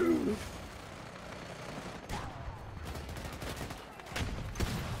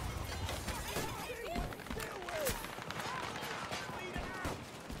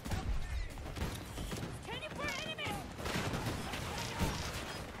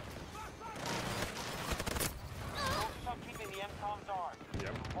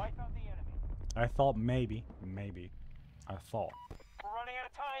 I thought maybe. I thought. We're running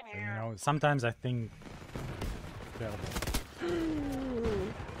out of time You here. know, sometimes I think terrible. Can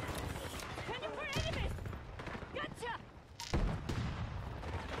you for enemies? Gotcha!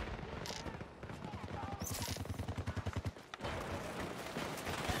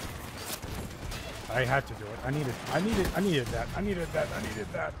 I had to do it. I needed that. I needed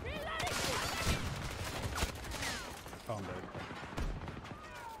that. Oh, I'm dead.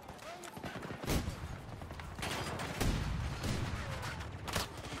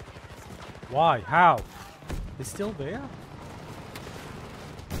 Why? How? It's still there?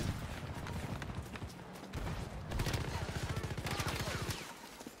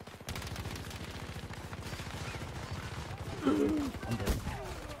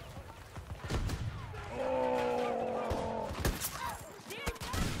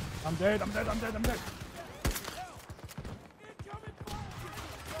 I'm dead. I'm dead. I'm dead.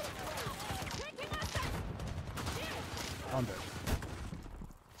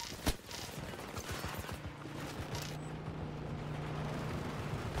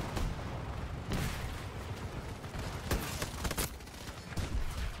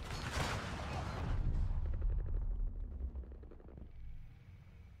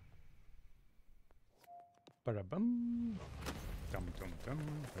 Ba-da-bum. Dum dum dum.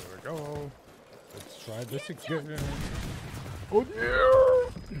 Here we go. Let's try this again. Oh yeah!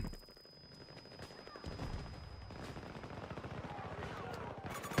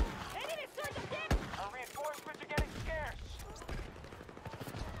 Enemy sort of dead! Our reinforcements are getting scarce.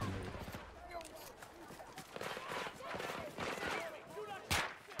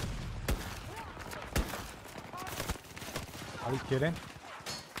 Are you kidding?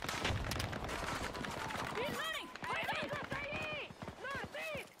 He's running!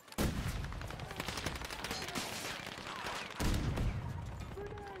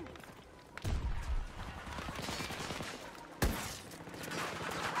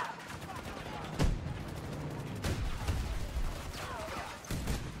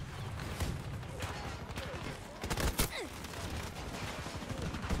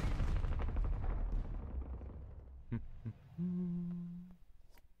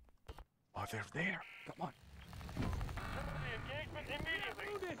 Oh, they're there. Come on. The engagement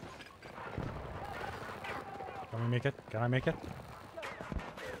immediately. Can we make it? Can I make it?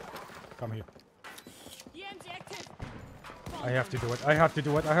 Come here. EMG active! I have to do it. I have to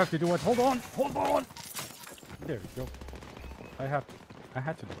do it. I have to do it. Hold on. Hold on. There we go. I had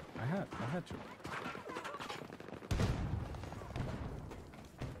to do it. I had to.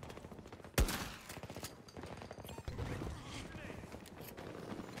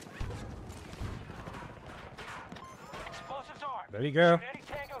 Explosives armed. There you go. Shoot any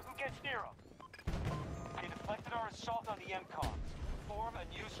tango who gets near them. They deflected our assault on the MCOMs. Form a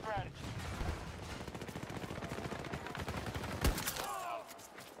new strategy.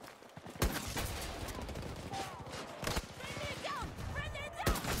 Friendly down! Friendly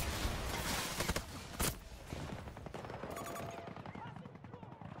down!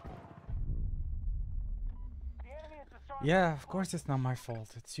 The enemy is disarmed. Yeah, of course it's not my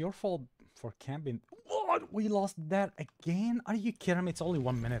fault. It's your fault for camping. What? We lost that again? Are you kidding me? It's only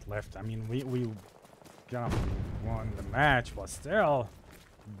 1 minute left. I mean, we kind of won the match, but still,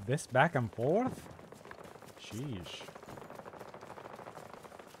 this back and forth? Sheesh.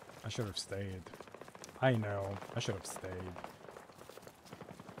 I should have stayed. I know. I should have stayed.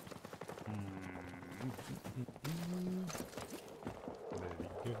 There we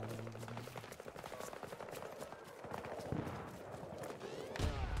go.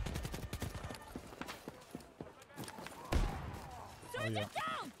 Oh yeah.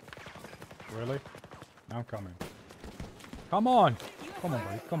 Down! Really? I'm coming. Come on! Come on,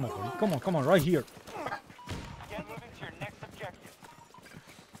 buddy. Come on, buddy. Come on, come on. Right here. Get moving to your next objective.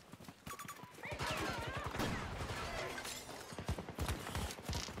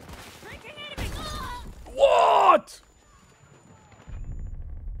 Breaking enemy! Ah! What?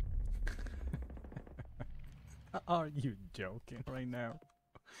 Are you joking right now?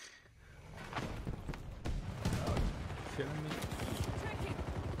 Are you kidding me? Tracking!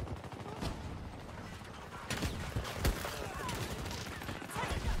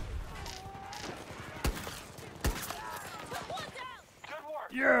 Took one down! Good work.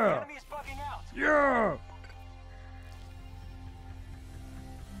 The Yeah! enemy is bugging out. Yeah!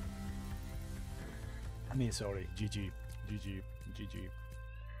 I mean, sorry. GG. GG. GG.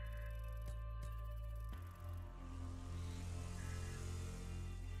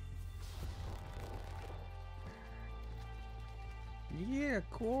 Yeah, of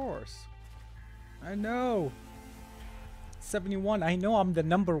course. I know. 71. I know I'm the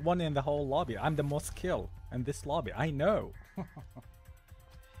number one in the whole lobby. I'm the most kill in this lobby. I know.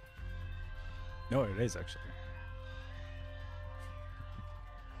 No, it is actually.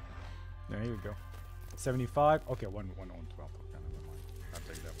 There you go. 75. Okay, one on 12. Okay, never mind. I'll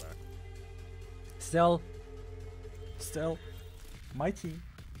take that back. Still, my team.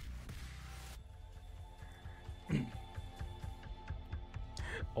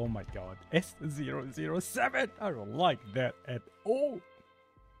 Oh my god, S007! I don't like that at all.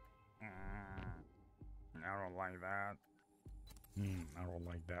 I don't like that. I don't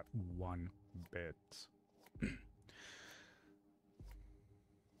like that one bit.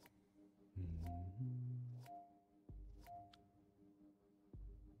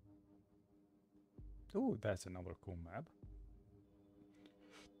 Oh, that's another cool map.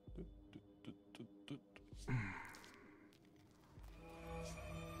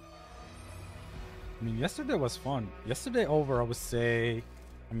 I mean, yesterday was fun. Yesterday over, I would say...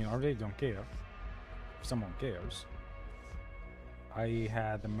 I mean, I really don't care. If someone cares. I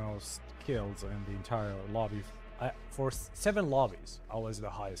had the most kills in the entire lobby. For 7 lobbies, I was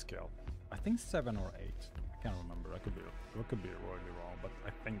the highest kill. I think 7 or 8. I can't remember. I could be really wrong, but I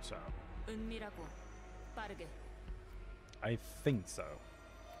think so. 은밀하고 빠르게. I think so.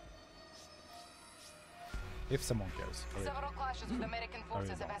 If someone cares. Several clashes with American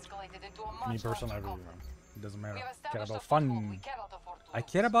forces have escalated into a Me much personally, I larger really conflict. don't. It doesn't matter. We have I care established about a foothold we fun. cannot afford to I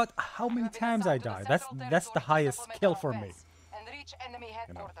lose. care about how We many have been times I assigned to the die. central That's the territory to highest supplement kill our for me. offense and reach enemy You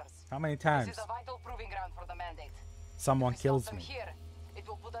know, headquarters. how many This times is a vital proving ground for the mandate. someone If we stop kills them me. here, it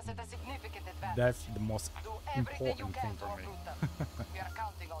will put us at a significant advantage. That's the most Do everything you important can thing to for me. uproot them. We are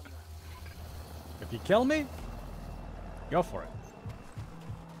counting on you. If you kill me, go for it.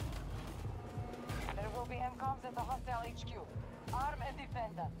 There will be MCOMs at the hostile HQ. Arm and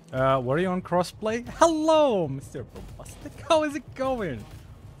defend them. Were you on crossplay? Hello, Mr. Bombastic. How is it going?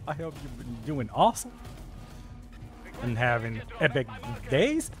 I hope you've been doing awesome. And having epic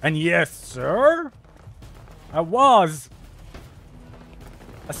days. And yes, sir. I was.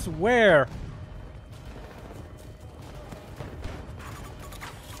 I swear.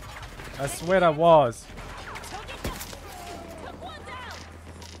 I swear I was. Took one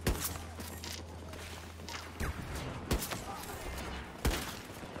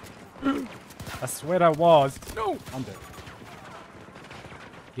down. I swear I was. No, I'm dead.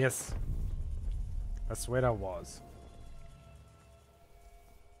 Yes. I swear I was.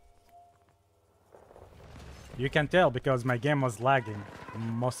 You can tell because my game was lagging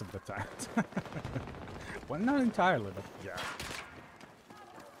most of the time. Well, not entirely, but yeah.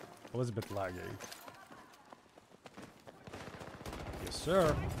 It was a bit laggy. Yes,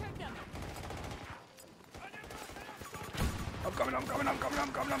 sir. Took them. I'm coming, I'm coming, I'm coming,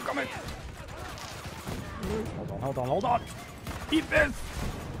 I'm coming, I'm coming. Hold on, hold on, hold on. Eat this.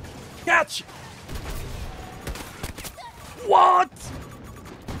 Catch. What?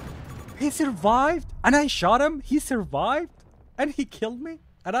 He survived? And I shot him? He survived? And he killed me?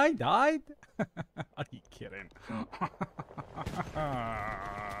 And I died? Are you kidding? Can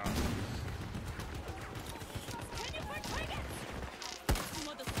you for target?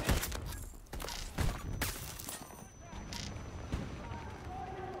 Mother friend.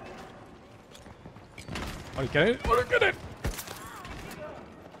 Are you kidding? Are you kidding?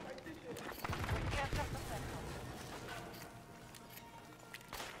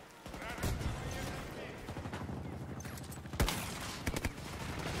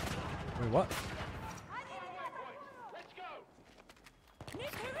 Wait, what?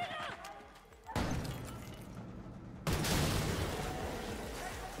 Need to reload.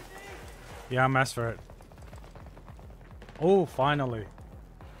 Yeah, I'm asked for it. Oh, finally.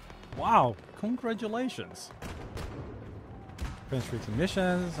 Wow, congratulations. Finished 3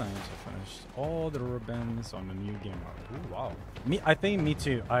 missions. I need to finish all the ribbons on the new game mode. Ooh, wow. I think me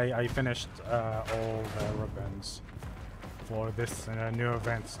too. I finished all the ribbons for this new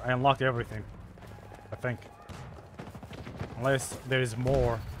event. I unlocked everything. I think. Unless there is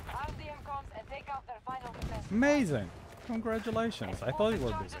more. Arm the MCOMs and take out their final defense. Amazing. Congratulations. I thought you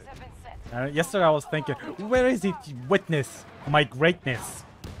were busy. Charges have been set. Yesterday I was thinking, where is it witness my greatness?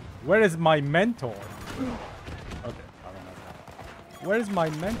 Where is my mentor? Okay, I don't know. Where is my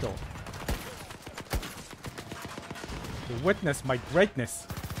mentor? To witness my greatness.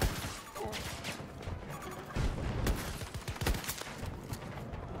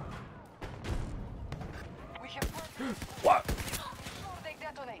 We have What? before they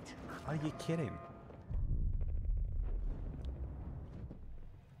detonate. Are you kidding?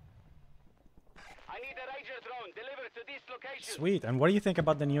 I need a Ranger drone delivered to this location. Sweet. And what do you think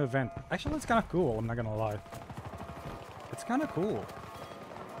about the new event? Actually, it's kind of cool. I'm not gonna lie. It's kind of cool.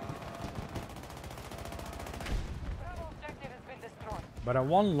 Bravo objective has been destroyed. But I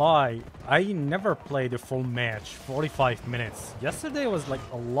won't lie, I never played a full match, 45 minutes. Yesterday was like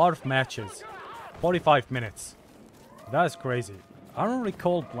a lot of matches, 45 minutes. That is crazy. I don't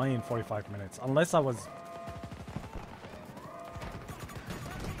recall playing 45 minutes, unless I was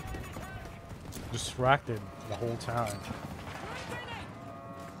distracted the whole time.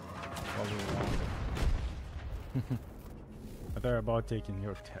 I thought about taking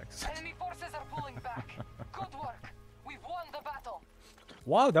your text. Enemy forces are pulling back. Good work. We've won the battle.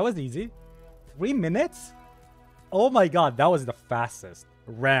 Wow, that was easy. 3 minutes? Oh my god, that was the fastest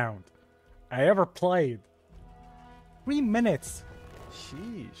round I ever played. 3 minutes.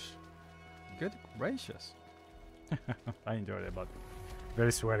 Sheesh. Good gracious. I enjoyed it, but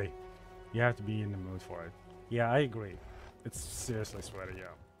very sweaty. You have to be in the mood for it. Yeah, I agree. It's seriously sweaty,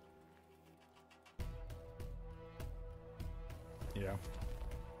 yeah. Yeah.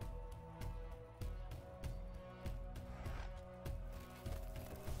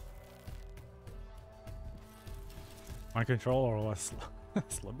 My controller was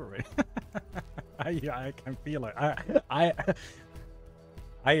slippery. I can feel it. I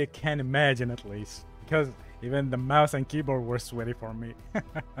can imagine at least, because even the mouse and keyboard were sweaty for me.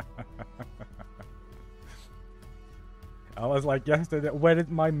 I was like yesterday, where is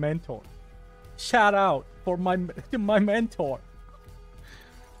my mentor? Shout out for my mentor.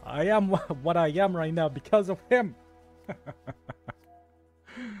 I am what I am right now because of him.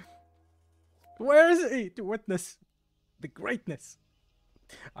 Where is he to witness the greatness?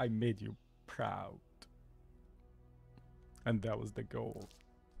 I made you proud. And that was the goal.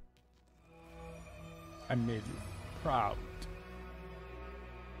 I made you proud.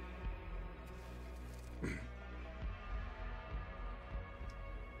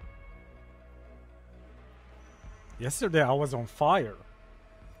 Yesterday I was on fire.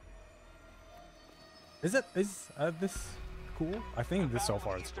 Is this cool? I think this so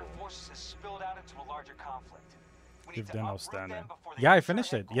far is cool. You've done outstanding. Yeah, I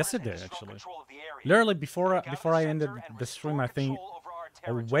finished it yesterday actually. Literally before I ended the stream, I think,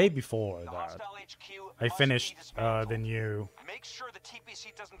 or way before that, I finished the new.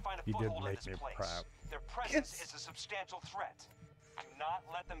 You did make me proud. Their presence is a substantial threat. Do not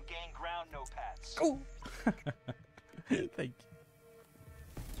let them gain ground, notepads. Cool. Thank you.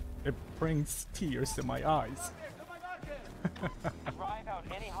 It brings tears to my eyes.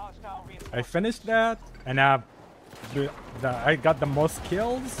 I finished that, and I got the most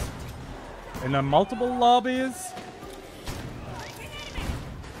kills in the multiple lobbies.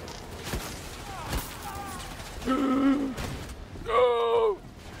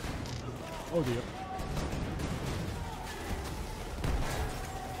 Oh dear.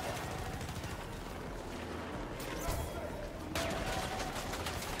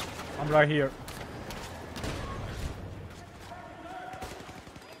 I'm right here.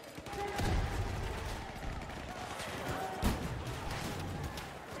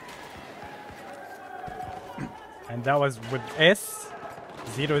 And that was with S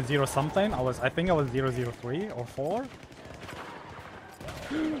 00 something. I think I was 003 or 4.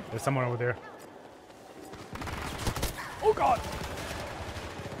 There's someone over there. Oh god.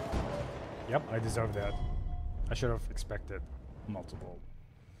 Yep, I deserve that. I should have expected multiple.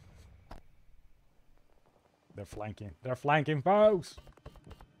 They're flanking. They're flanking, folks!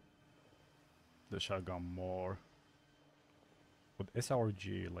 The shotgun more. With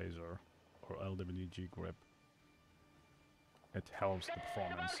SRG laser or LWG grip, it helps the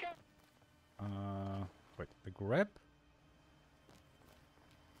performance. Wait, the grip?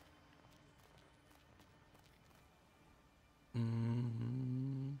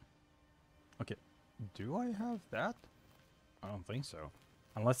 Okay, do I have that? I don't think so.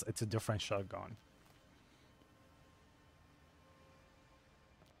 Unless it's a different shotgun.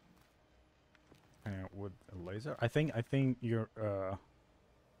 With a laser, I think you're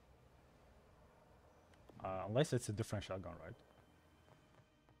unless it's a different shotgun, right?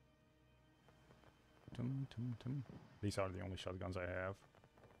 These are the only shotguns I have.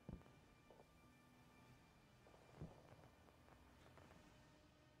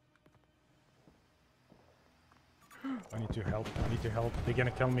 I need to help. I need to help. They're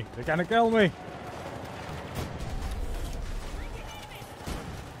gonna kill me. They're gonna kill me.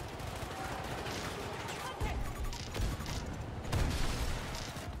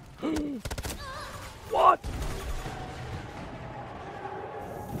 What?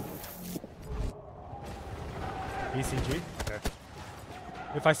 ECG? Okay.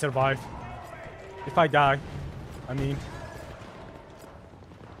 If I survive. If I die. I mean.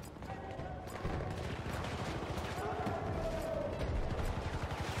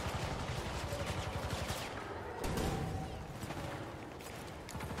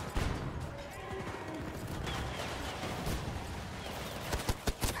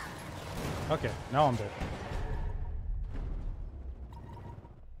 Okay, now I'm dead.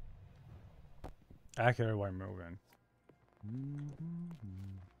 Accurate while moving.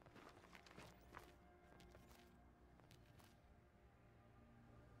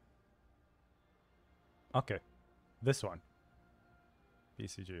 Okay, this one.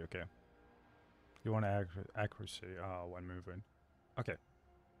 BCG, okay. You want accuracy when moving. Okay.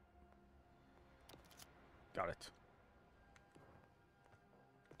 Got it.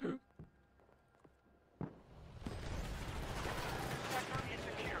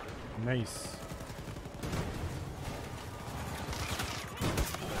 Nice.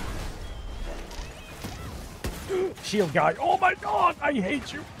 Shield guy. Oh my god, I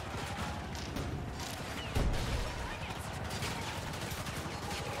hate you.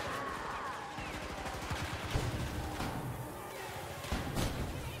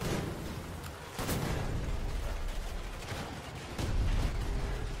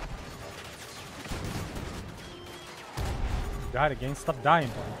 Died again. Stop dying,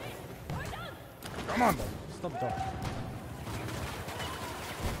 bro. Come on, bro. Stop dying.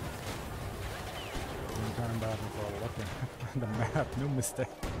 I'm turning back and forward. Looking at the map. No mistake.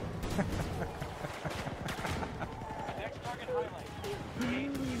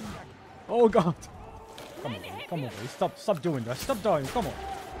 Oh god. Come on, bro. Come on, bro. Stop doing that. Stop dying. Come on.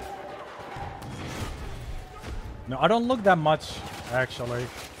 No, I don't look that much, actually.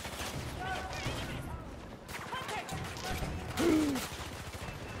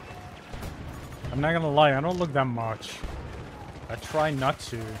 I'm not gonna lie, I don't look that much. I try not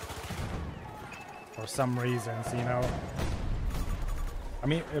to. For some reasons, you know. I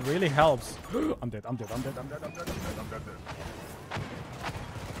mean, it really helps. I'm dead, I'm dead, I'm dead, I'm dead, I'm dead, I'm dead, I'm dead, I'm dead.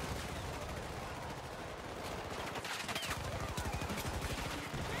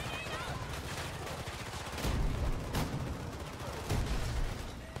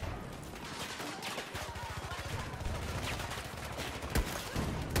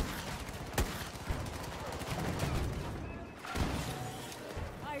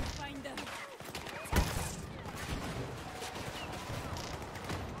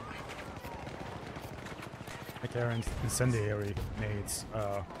 Incendiary nades,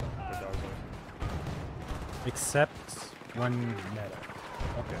 except when meta.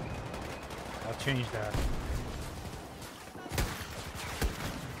 Okay, I'll change that.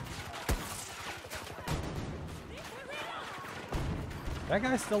 That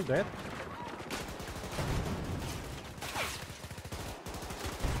guy's still dead.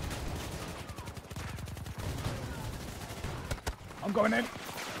 I'm going in.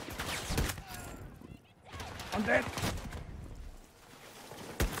 I'm dead.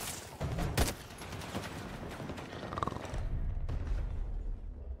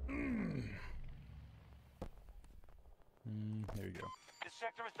 There you go. This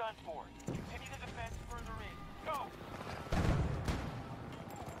sector is done for. Continue the defense further in. Go!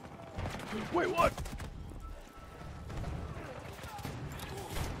 Wait, what?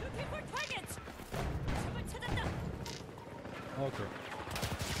 Looking for targets. Okay.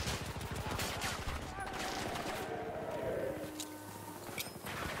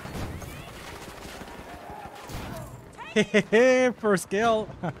 Hehehe, first kill.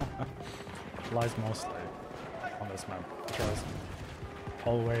 Lies mostly on this map because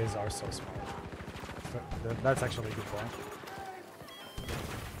hallways are so small. That's actually a good point.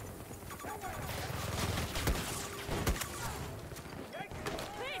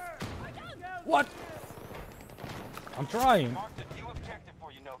 What? I'm trying. Marked a new objective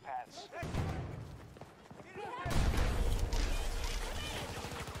for you, no-pads.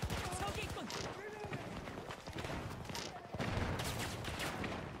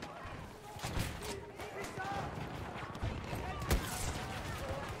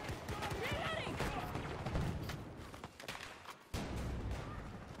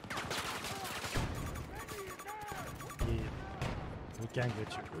 We can't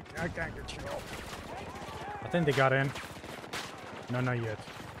get you. I can't get you. I think they got in. No, not yet.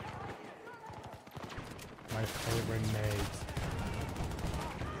 My favorite nades.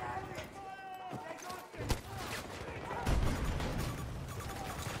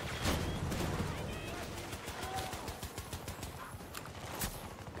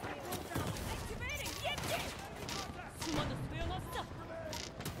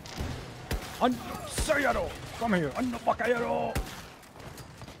 Sayaro! Come here! Anno Bakayaro!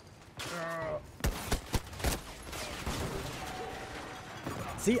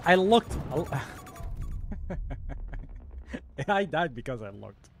 See, I looked. I died because I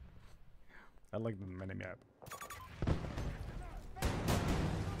looked. I looked at the minimap.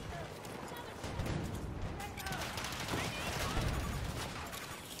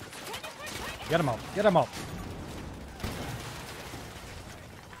 Get him up. Get him up.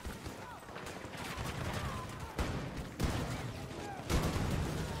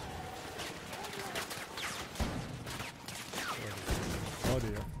 Oh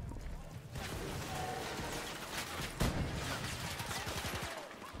dear.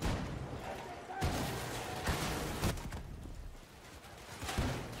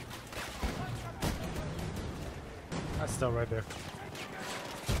 That's still right there.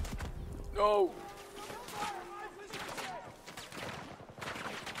 No.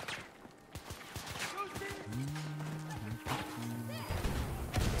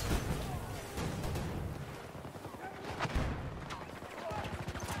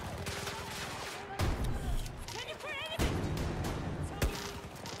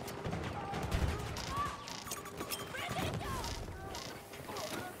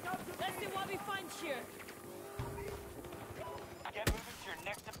 Let's see what we find here. Get moving to your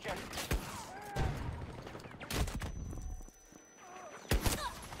next objective.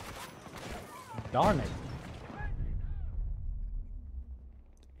 Darn it.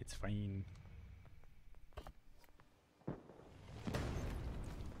 It's fine.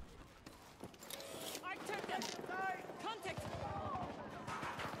 I took them. Contact.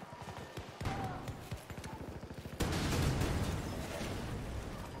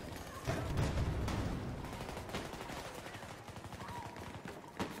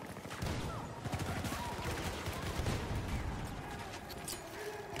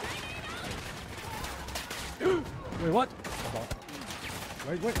 Wait, what? Hold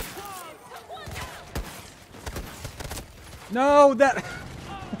on. Wait. No, that.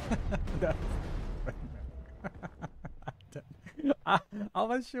 that. I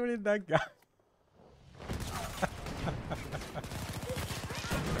was shooting that guy.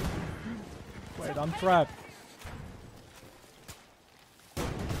 Wait, I'm trapped.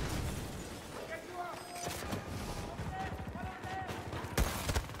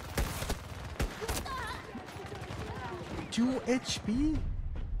 Two HP?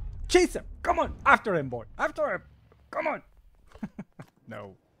 Chase him! Come on! After him, boy! After him! Come on!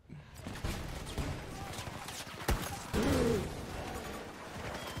 No.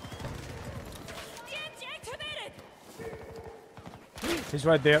 DMG activated. He's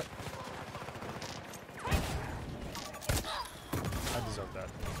right there. I deserve that.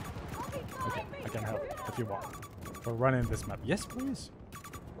 Okay, I can help if you want. For running this map. Yes, please.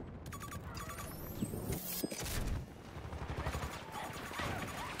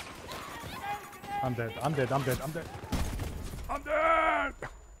 I'm dead. I'm dead. I'm dead. I'm dead. I'm dead.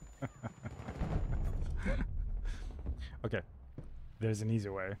 Okay. There's an easy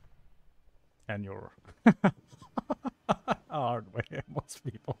way. And you're a hard way. Most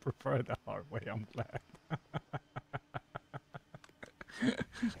people prefer the hard way. I'm glad.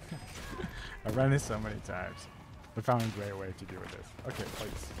 I ran it so many times. We found a great way to deal with this. Okay,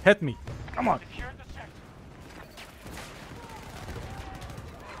 please. Hit me. Come on. Secure the sector.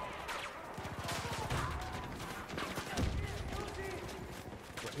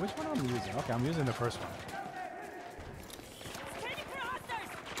 Which one am I using? Okay, I'm using the first one. Scanning for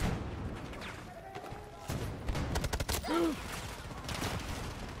hostiles.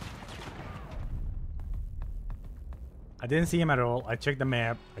 I didn't see him at all. I checked the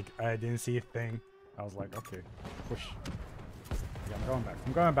map. I didn't see a thing. I was like, okay, push. Yeah, I'm going back.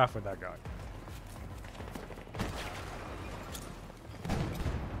 I'm going back for that guy.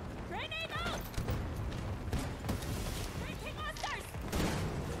 Grenade out. Breaking hostiles.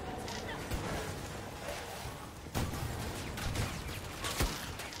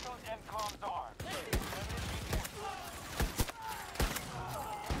 Those MCOMs are.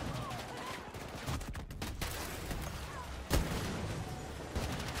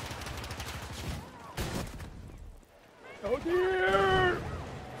 Oh dear!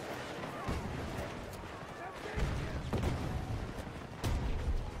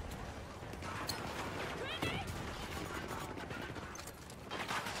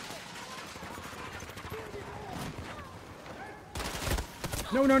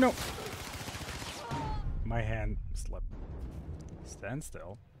 No, no, no! My hand slipped. Stand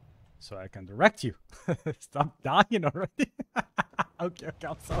still, so I can direct you. Stop dying already. Okay,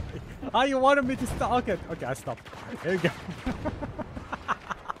 I'm sorry. Oh, you wanted me to stop? Okay, okay, I stopped. There you go.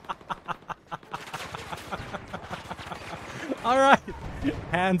 All right.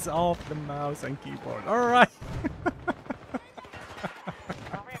 Hands off the mouse and keyboard. All right.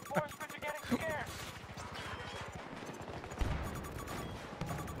 Our reinforcements are getting scared.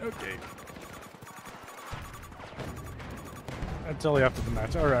 Okay. Until after the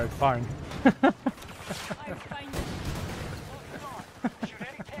match. All right, fine. I find it. Shoot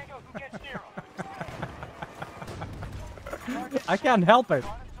any tango who gets near them. I can't help it.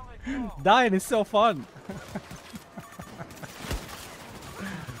 Dying is so fun.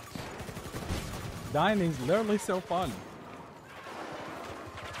 Dying is literally so fun.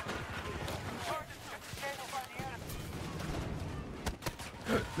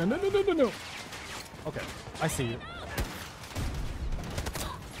 No, no, no, no, no, no. Okay, I see you.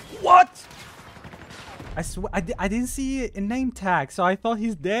 What? I swear, I didn't see a name tag, so I thought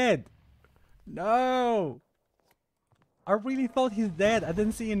he's dead. No. I really thought he's dead. I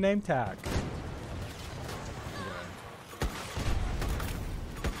didn't see a name tag.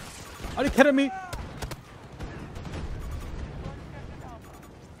 Are you kidding me?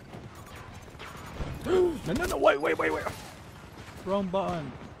 No, no, no, wait. Wrong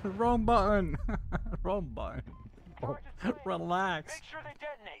button. Wrong button. Wrong button. Oh, relax. Make sure they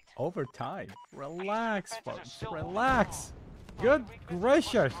detonate. Overtime. Relax, folks. Relax. Good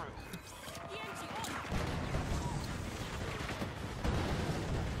gracious.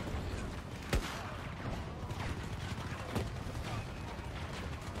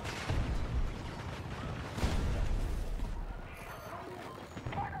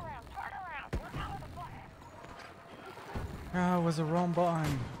 Ah, it was the wrong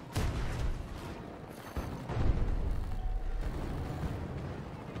button.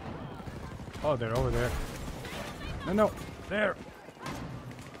 Oh, they're over there. No, no, there.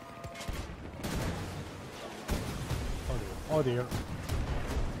 Oh dear. Oh dear.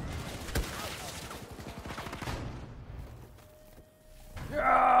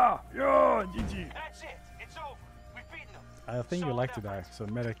 Yeah, yeah, GG. That's it. It's over. We've beaten them. I think you like to die, so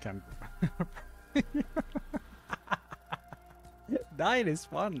medic can. Dying is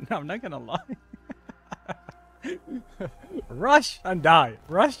fun. I'm not gonna lie. Rush and die.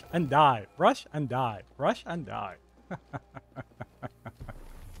 Rush and die. Rush and die. Rush and die.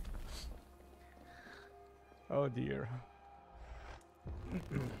 Oh dear.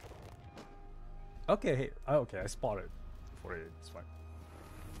 Okay, hey, okay, I spotted for it. It's fine.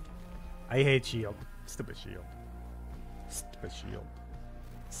 I hate shield. Stupid shield. Stupid shield.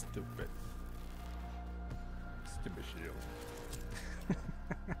 Stupid. Stupid shield.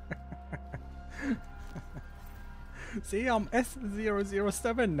 See, I'm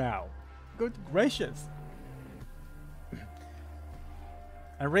S007 now. Good gracious.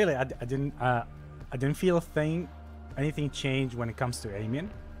 And really, I didn't feel a thing, anything changed when it comes to aiming.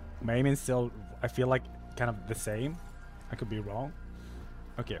 My aiming still, I feel like kind of the same. I could be wrong.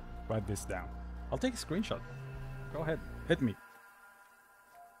 Okay, write this down. I'll take a screenshot. Go ahead, hit me.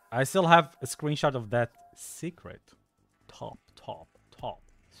 I still have a screenshot of that secret. Top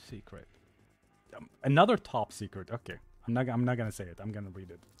secret. Another top secret. Okay, I'm not gonna say it. I'm gonna read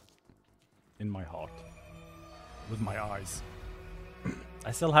it in my heart, with my eyes.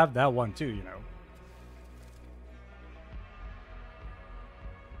 I still have that one too, you know.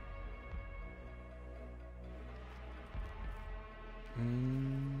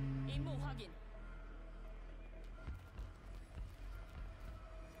 임무 확인.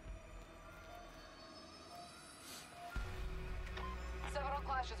 Several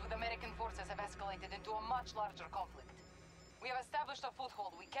clashes with American forces have escalated into a much larger conflict. We have established a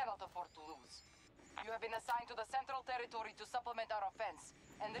foothold we cannot afford to lose. You have been assigned to the Central Territory to supplement our offense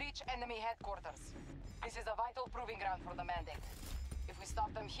and reach enemy headquarters. This is a vital proving ground for the Mandate. If we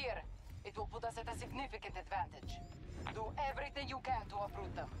stop them here, it will put us at a significant advantage. Do everything you can to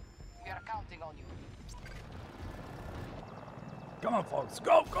uproot them. We are counting on you. Come on, folks.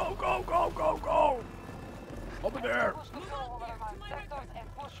 Go, go, go, go, go, go! Over there! Push control over our sectors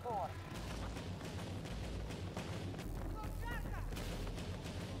and push forward.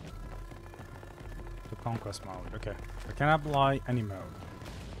 To conquest mode. Okay. I can apply any mode.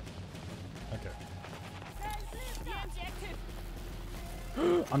 Okay.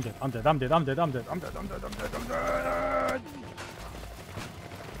 I'm dead. I'm dead. I'm dead. I'm dead. I'm dead. I'm dead. I'm dead. I'm dead. I'm dead.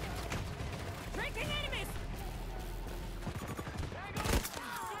 Tracking enemies.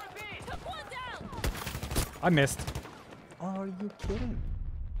 Took one down. I missed. Are you kidding?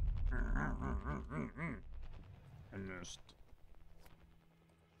 I missed.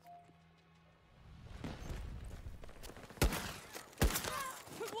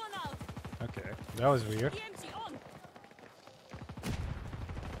 Took one out. Okay, that was weird. EMG on.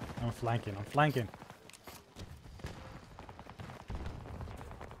 I'm flanking. I'm flanking.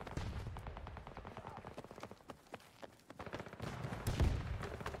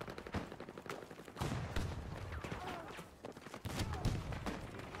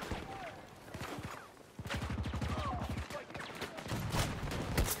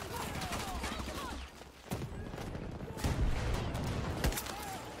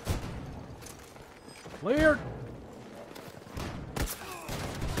 Cleared.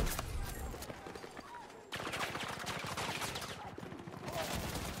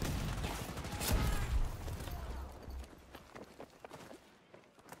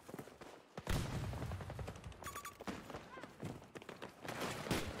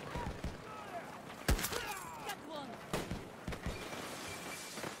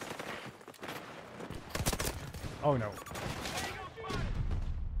 Oh no.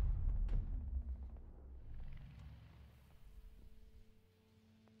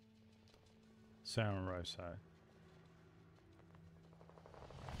 Samurai side.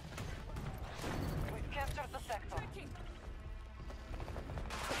 We've captured the sector.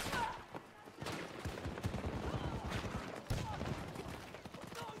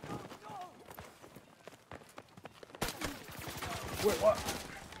 Wait, what?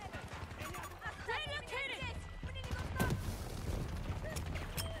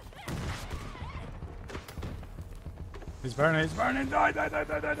 He's burning, he's burning! Die, die, die,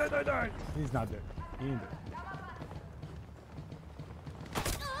 die, die, die, die, die! He's not dead. He ain't dead.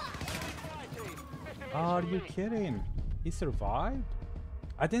 Are you kidding? He survived?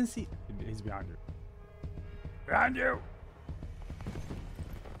 I didn't see... He's behind you. Behind you!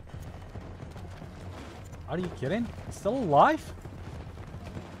 Are you kidding? He's still alive?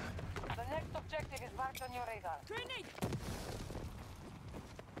 The next objective is marked on your radar. Grenade!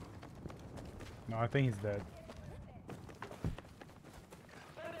 No, I think he's dead.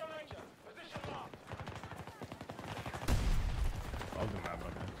 I'll do that,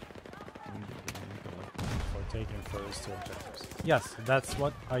 for taking first two objectives. Yes, that's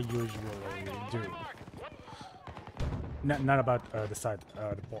what I usually do. Not about the side,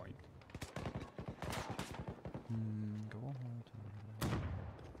 the point. Go home to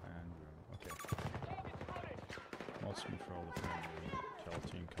and okay. Let's control the family.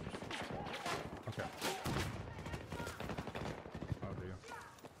 Team comes first. Okay. Oh dear.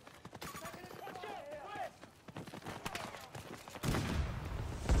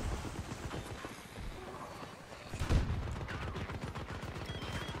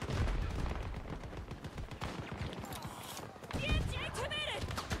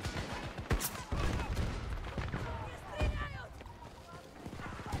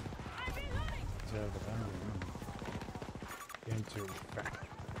 Into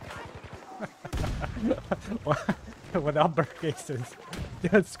with upper cases,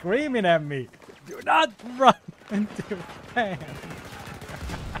 they're screaming at me. Do not run into fan.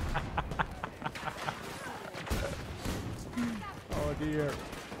 Oh dear.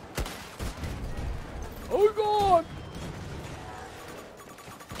 Oh god.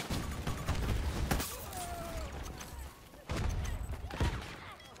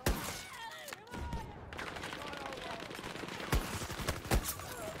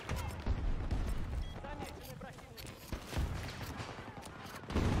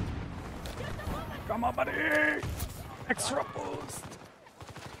 Come on, buddy! Extra boost!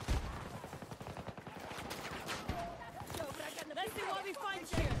 Let's see what we find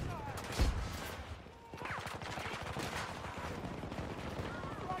here.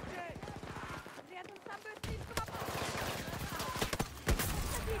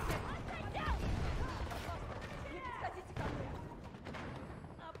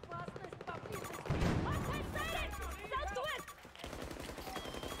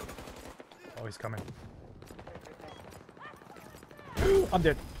 Oh, he's coming. I'm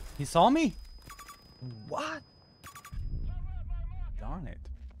dead. He saw me? What? Darn it.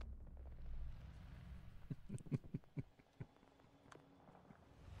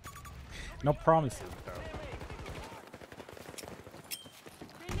 No promises, though.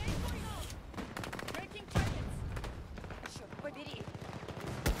 Breaking targets.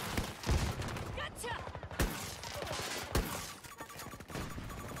 Gotcha.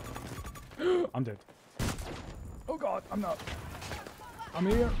 I'm dead. Oh god, I'm not. I'm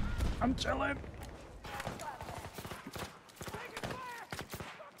here. I'm chilling.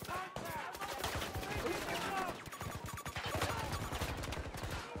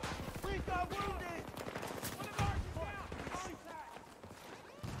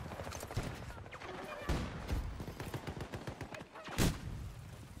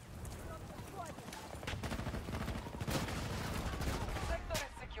 Sector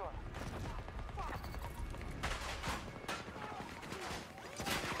is secure.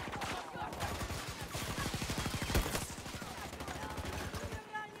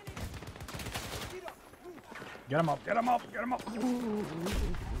 Get him up, get him up, get him up.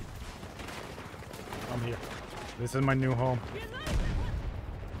 I'm here. This is my new home.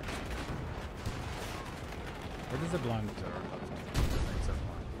 Where does it blind to?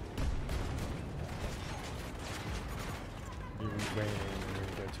 You wait, we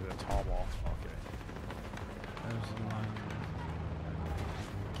get to the top wall. Okay. There's a line.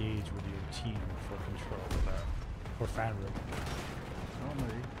 Engage with your team for control of that. For fan room.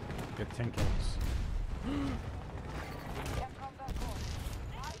 Normally, get 10 kills.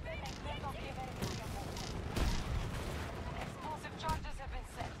 Explosive charges have been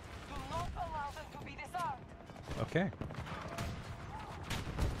set. Do not allow them to be disarmed. Okay.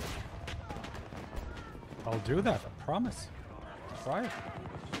 I'll do that, I promise. Try it.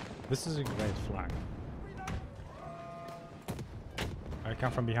 This is a great flag. I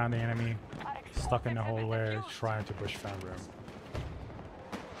come from behind the enemy, stuck in the hallway, trying to push fan room.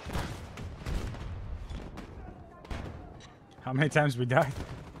 How many times we died?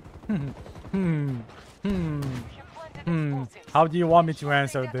 How do you want me to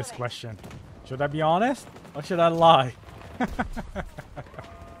answer this question? Should I be honest or should I lie?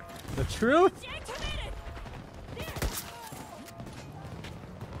 The truth?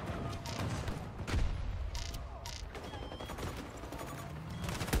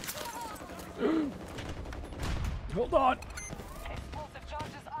 Hold on.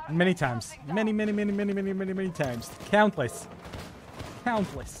 Many times. Many times. Countless.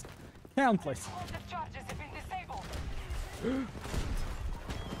 Countless. Countless.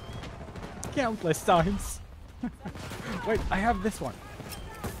 Countless times. Wait, I have this one.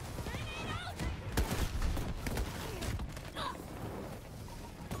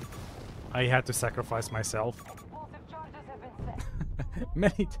 I had to sacrifice myself.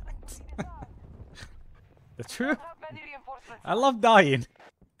 Many times. The truth? I love dying.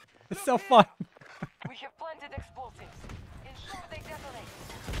 It's so fun. We have planted explosives. Ensure they detonate.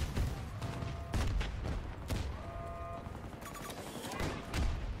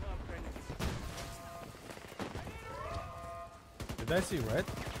 Did I see red?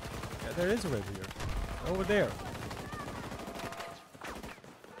 Yeah, there is red here. Over there.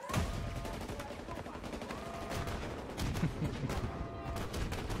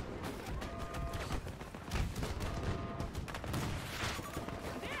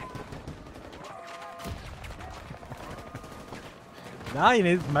 9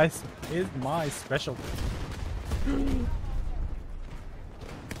 is my specialty.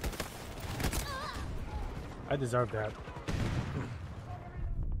 I deserve that.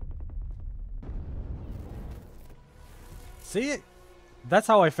 See, that's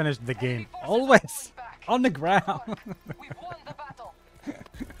how I finished the game. Always on the ground. We've won the battle.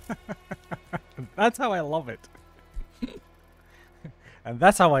 That's how I love it. And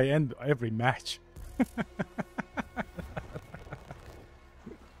that's how I end every match.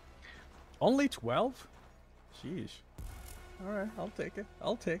 Only 12? Sheesh. Alright, I'll take it.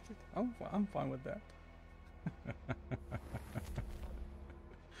 I'll take it. I'm fine with that.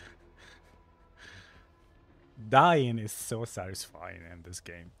 Dying is so satisfying in this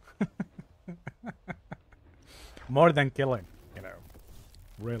game. More than killing, you know.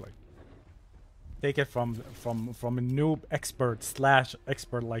 Really. Take it from a noob expert /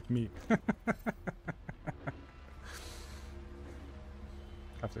 expert like me.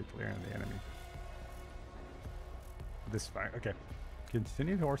 After clearing the enemy. This fine. Okay.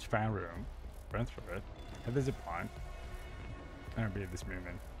 Continue towards fan room. Run through it. Hit the zip line. And repeat this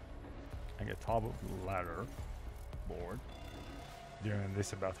movement. And get top of the ladder board. Doing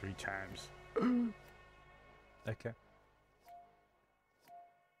this about 3 times. Okay.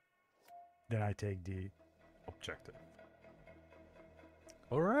 Then I take the objective.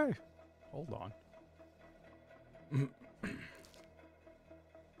 Alright. Hold on.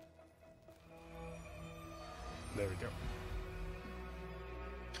 There we go.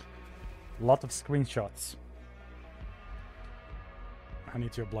 Lot of screenshots. I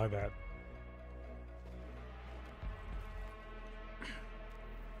need to apply that.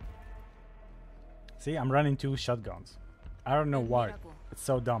 See, I'm running 2 shotguns. I don't know why. It's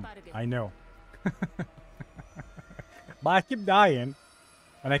so dumb. I know. But I keep dying.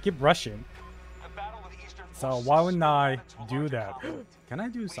 And I keep rushing. So why wouldn't I do that? Can I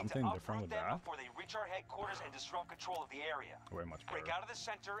do something different with that? Our headquarters and disrupt control of the area. Way much better. Break out of the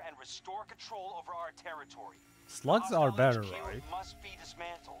center and restore control over our territory. Slugs are better, HQ right? Must be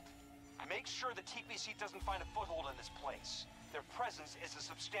dismantled. Make sure the TPC doesn't find a foothold in this place. Their presence is a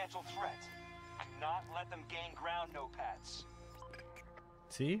substantial threat. Do not let them gain ground, notepads.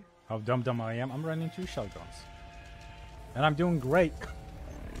 See how dumb I am? I'm running 2 shotguns. And I'm doing great.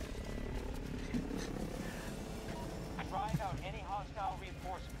 Drive out any hostile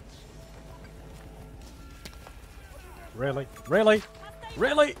reinforcements. Really? Really?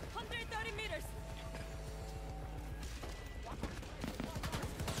 Really? 130 meters.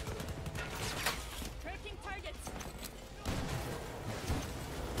 Tracking targets.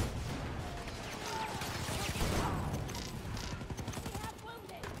 We have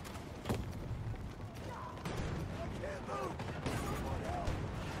wounded.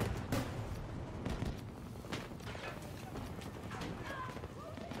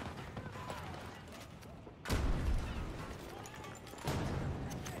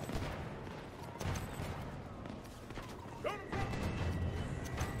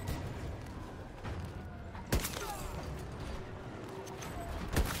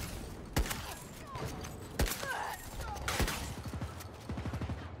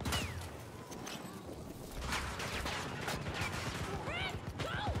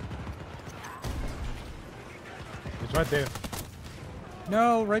 It's right there.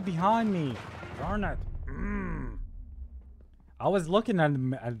 No, right behind me. Darn it. I was looking at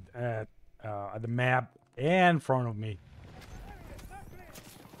the map in front of me.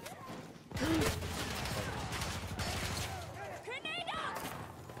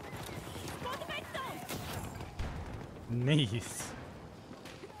 Nice.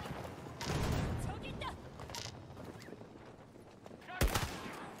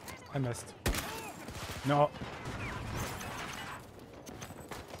 I missed. No.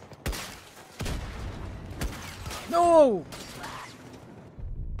 No!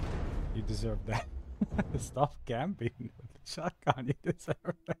 You deserve that. Stop camping with the shotgun. You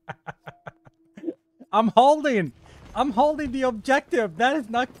deserve that. I'm holding the objective. That is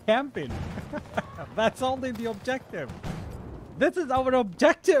not camping. That's holding the objective. This is our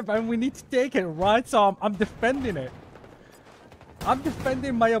objective and we need to take it, right? So I'm defending it. I'm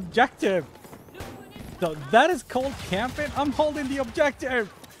defending my objective. So that is called camping. I'm holding the objective.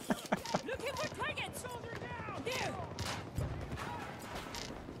 Looking for target. Shoulder down. There.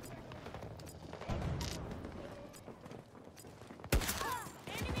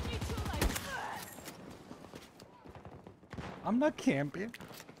 Enemy neutralized. I'm not camping.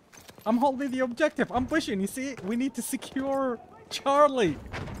 I'm holding the objective. I'm pushing. You see, we need to secure Charlie.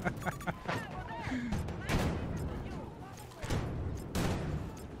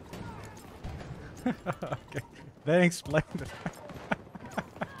 Okay, that explains it.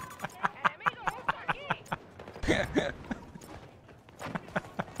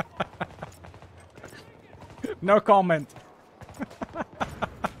 No comment.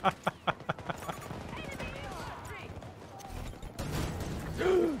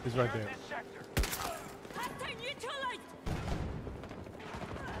 He's right there. Hostile neutralized.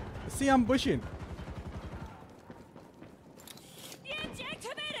 See, I'm pushing. EMG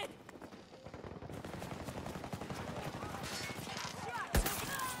activated.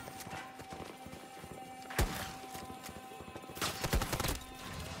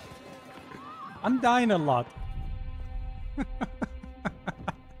 I'm dying a lot.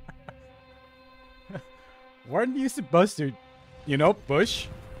 Weren't you supposed to, you know, push?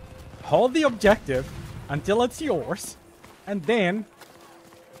 Hold the objective until it's yours, and then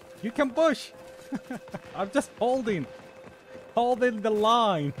you can push. I'm just holding the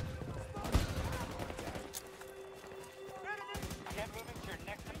line. Get moving to your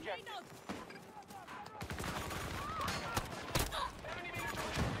next objective.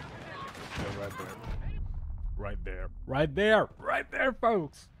 Yeah, right there. Right there. Right there. Right there,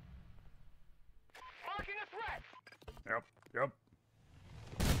 folks. Marking a threat. Yep. Yep.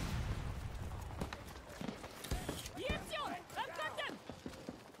 EMG on. I've got them.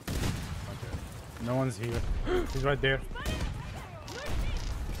 Okay. No one's here. He's right there.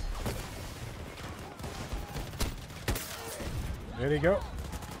 There you go.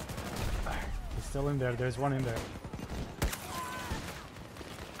 He's still in there. There's one in there.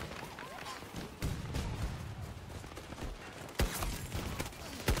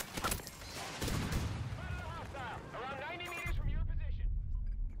 Around 90 meters from your position.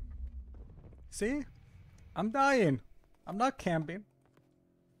 See? I'm dying. I'm not camping.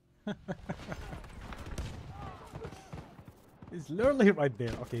 He's literally right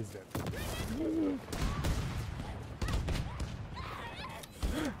there. Okay, he's dead.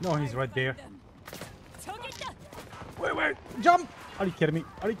 No, he's right there. Wait, jump! Are you kidding me?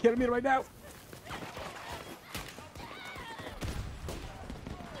 Are you kidding me right now?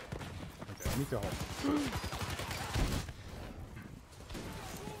 Okay, I need to hold.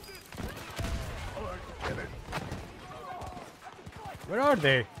 Where are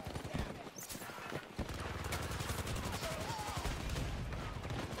they?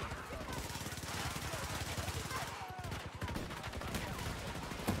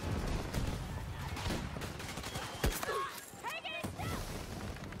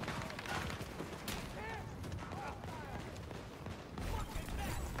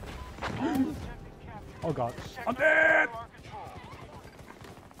 Oh god. I'm dead!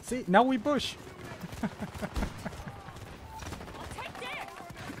 See, now we push.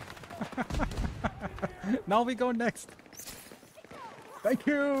 Now we go next. Thank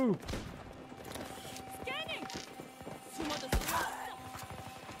you! Scanning.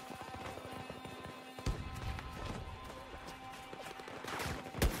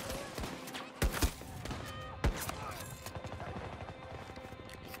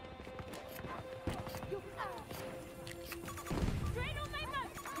 Drain on my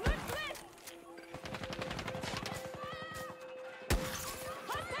mark. Look left.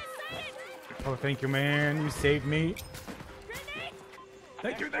 Hostile sighted. Oh, thank you, man. You saved me. Grenade.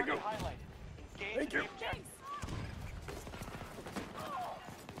 Thank you, thank you. Highlighted. Engage Thank you. the objective.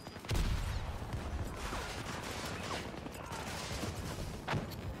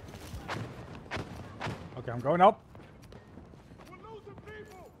 Okay, I'm going up.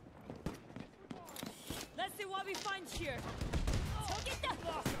 Let's see what we find here. Get the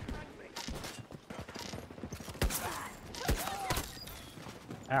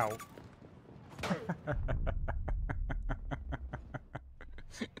Ow.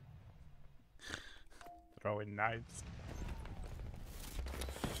 Throwing knives.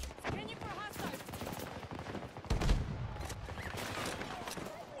 Scanning for hostiles.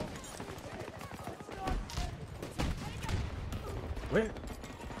 Wait.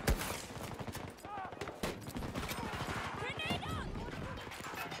 Grenade out!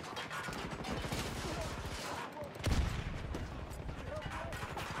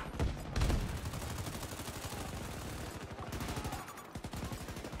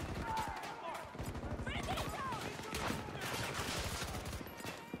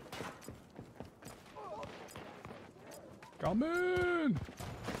 Come in!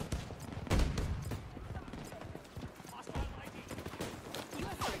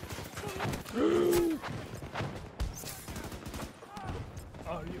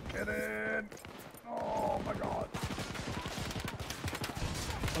 Are you kidding? Oh my god.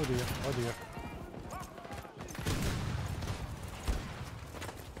 Oh dear, oh dear.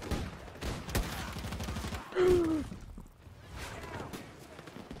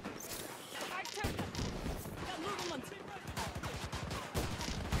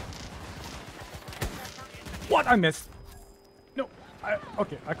 What? I missed. No.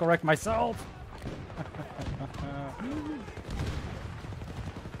 Okay, I correct myself.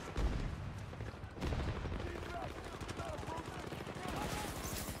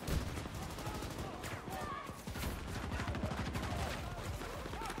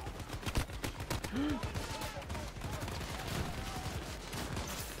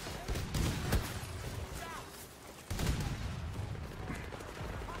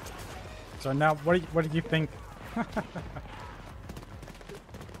 So now, what do you think?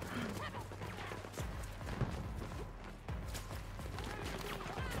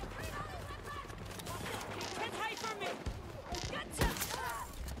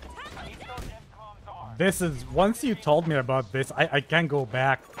 This is, once you told me about this, I can't go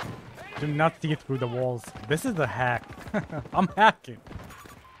back. Do not see through the walls. This is a hack. I'm hacking.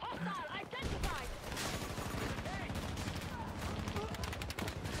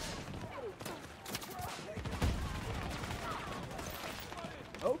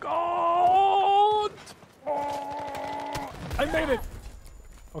 Oh god! Oh, I made it!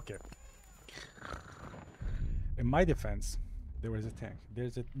 Okay. In my defense, there was a tank.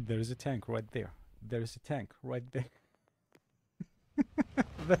 There's a tank right there. There's a tank right there.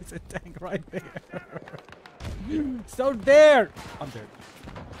 There's a tank right there. So there! I'm dead.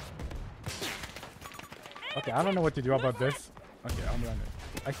 Okay, I don't know what to do about this. Okay, I'm running.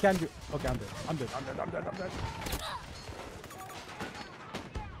 I can't do. Okay, I'm dead. I'm dead. I'm dead. I'm dead. I'm dead.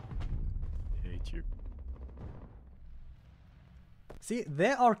 Hate you. See,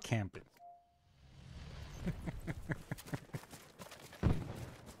 they are camping.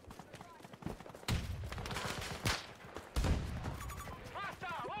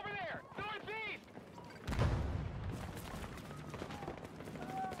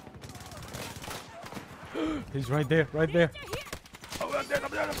 He's right there, right there. Oh, I'm dead,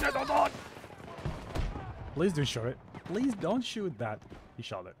 I'm dead, I'm dead, hold on! Please don't shoot it. Please don't shoot that. He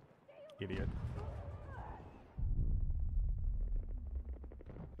shot it. Idiot.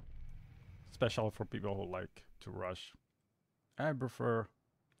 Special for people who like to rush. I prefer...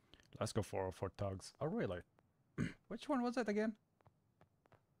 Let's go for tugs. Oh, really? Which one was it again?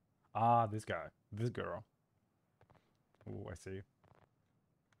 Ah, this guy. This girl. Oh, I see.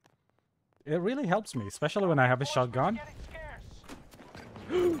 It really helps me, especially when I have a shotgun.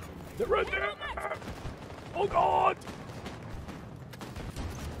 They're right there! Oh god!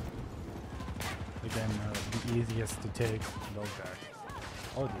 Again, the easiest to take those guys.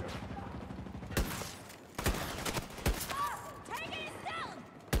 Oh dear.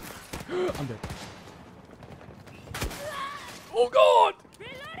 I'm dead. Oh god!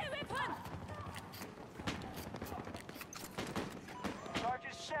 Charge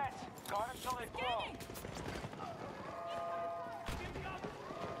is set. Guard him till they blow.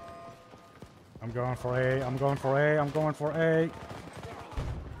 I'm going for A. I'm going for A. I'm going for A.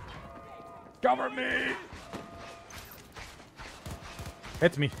 Cover me!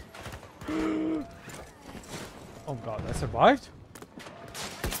 Hit me. Oh god, I survived?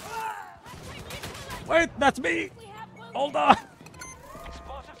 Wait, that's me! Hold on!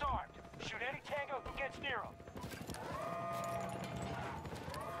 Explosives armed. Shoot any tango who gets near them.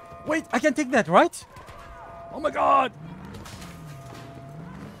 Wait, I can take that, right? Oh my god!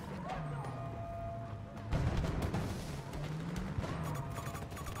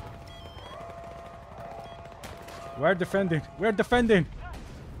 We're defending. We're defending.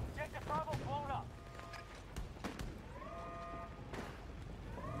 Objective Bravo blown up.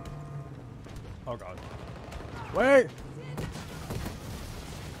 Oh god. Wait!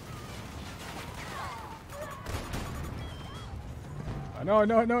 No,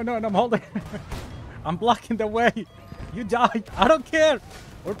 no, no, no, no, I'm holding. I'm blocking the way. You died. I don't care.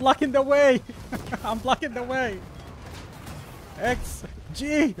 We're blocking the way. I'm blocking the way. X,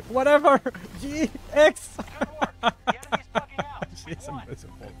 G, whatever. G, X. Good work. The enemy's bugging out. She's We won.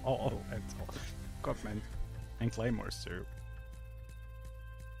 invisible. Oh, it's all equipment and claymores too.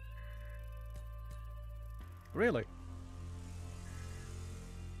 Really?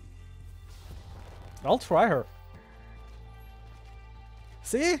 I'll try her.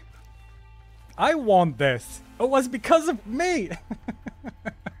 See? I won this. It was because of me.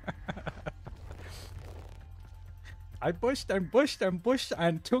 I pushed and pushed and pushed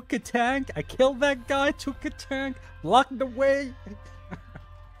and took a tank. I killed that guy, took a tank, blocked the way.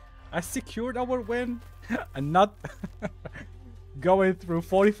 I secured our win and not going through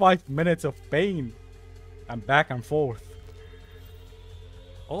 45 minutes of pain and back and forth.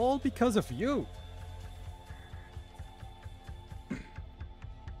 All because of you.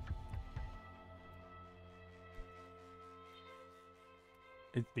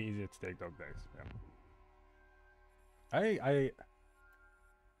 It's the easiest to take dog days. Yeah.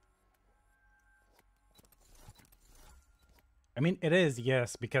 I mean, it is,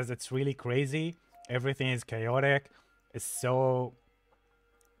 yes, because it's really crazy. Everything is chaotic. It's so...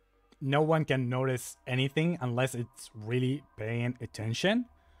 No one can notice anything unless it's really paying attention.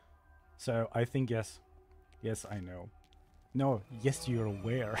 So I think yes. Yes, I know. No, yes, you're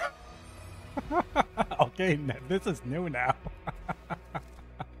aware. Okay, this is new now.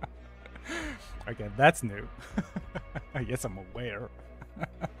 Okay, that's new. Yes, I'm aware.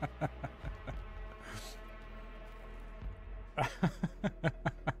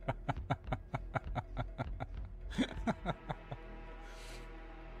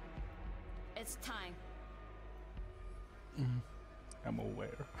 It's time. I'm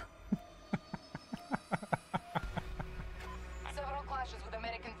aware. Several clashes with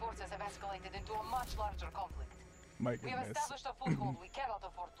American forces have escalated into a much larger conflict. My We have goodness. established a foothold we cannot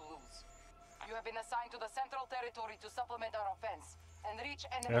afford to lose. You have been assigned to the Central Territory to supplement our offense and reach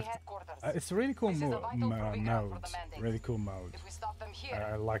enemy headquarters. It's a really cool This is a vital proving ground for mode. the mandate. Really cool mode. If we stop them here,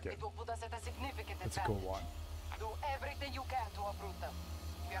 I like it. it will put us at a significant It's a advantage. cool one. Do everything you can to uproot them.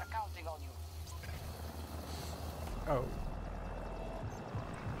 We are counting on you. Oh.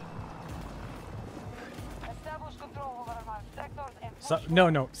 Establish control over our sectors and So push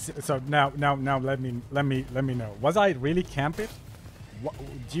no. So now let me know. Was I really camping? What,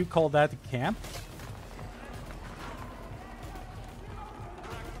 do you call that camp?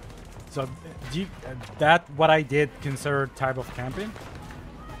 So do you, that what I did consider type of camping?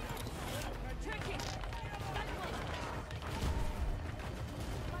 Tracking.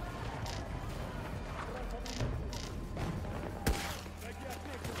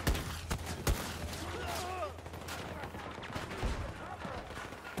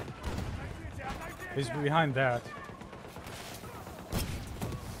 He's behind that.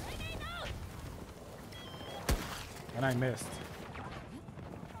 And I missed.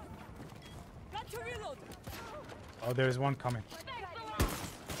 Got to reload. Oh, there's one coming. One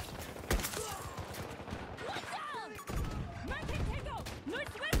down. Marking Tango.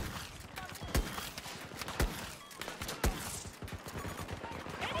 Northwest.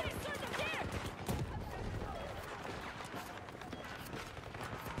 Enemy sort of there.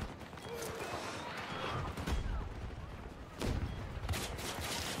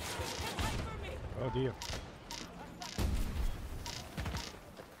 Hide for me. Oh dear.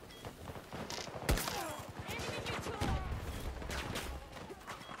 Enemy neutralized.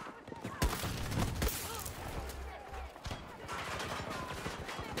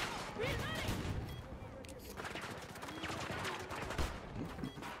 Reloading.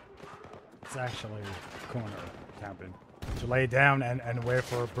 It's actually corner camping. To lay down and wait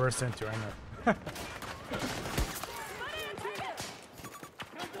for a person to enter.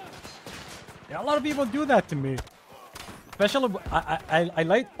 Yeah, a lot of people do that to me. Especially, I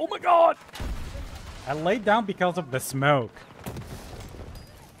laid. Oh my god! I laid down because of the smoke.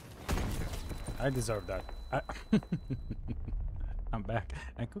 I deserve that. I'm back,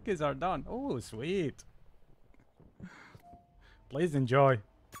 and cookies are done. Oh, sweet! Please enjoy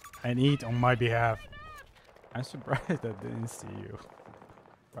and eat on my behalf. I'm surprised I didn't see you.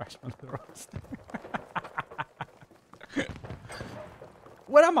 Crash on the roast.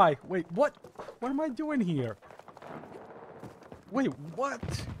 What am I? Wait, what? What am I doing here? Wait, what?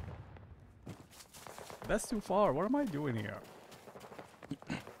 That's too far. What am I doing here?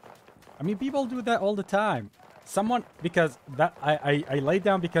 I mean, people do that all the time. Someone, because that I laid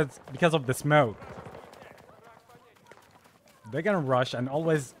down because of the smoke. They're gonna rush, and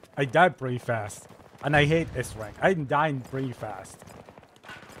always I die pretty fast, and I hate S rank. I'm dying pretty fast.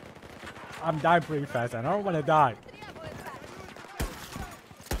 I'm dying pretty fast, and I don't want to die.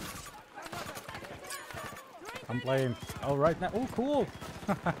 I'm playing. Oh, right now. Oh, cool.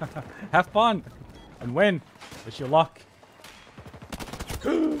 Have fun and win. Wish you luck.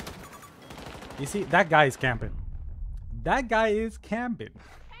 You see, that guy is camping. That guy is camping.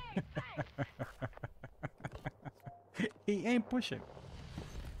 He ain't pushing.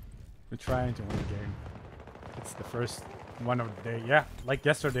 We're trying to win the game. It's the first one of the day. Yeah, like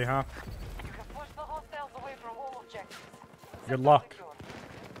yesterday, huh? You can push the hostiles away from all objectives. Good luck.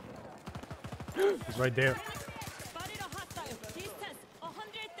 He's right there. Spotted a hostile. Distance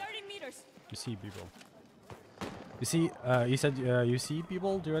 130 meters. You see people. You see, you said you see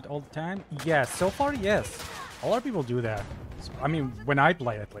people do it all the time? Yes, so far, yes. A lot of people do that. I mean, when I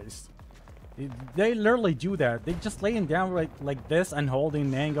play at least. They literally do that. They just laying down like this and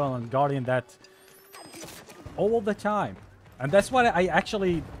holding angle and guarding that all the time. And that's why I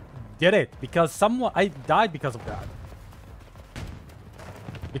actually did it. Because I died because of that.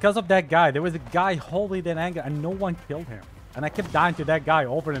 Because of that guy. There was a guy holding that angle and no one killed him. And I kept dying to that guy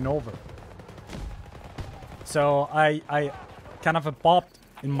over and over. So I kind of popped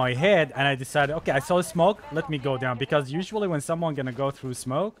in my head and I decided, okay, I saw smoke, let me go down. Because usually when someone gonna go through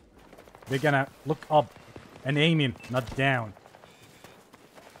smoke, they're gonna look up and aiming, not down.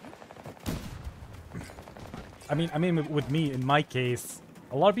 I mean, with me, in my case,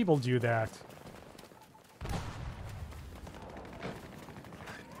 a lot of people do that.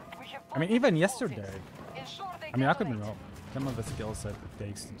 I mean, even yesterday. I mean, I couldn't know some of the skill set it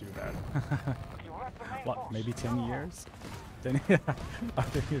takes to do that. What, maybe 10 years? 10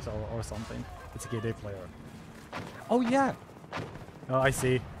 years or something. It's a KD player. Oh, yeah. Oh, I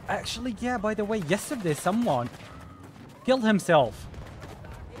see. Actually, yeah, by the way, yesterday someone killed himself.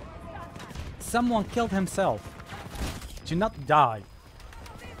 Someone killed himself. Do not die.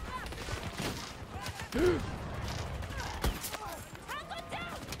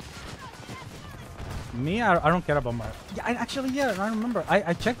 Me, I don't care about my... Yeah, actually, yeah, I remember.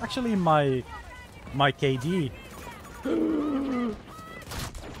 I checked actually my KD.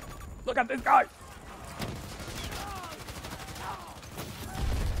 Look at this guy.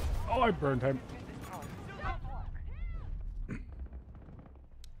 Oh, I burned him.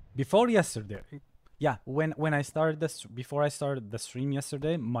 Before yesterday, yeah, when I started this, before I started the stream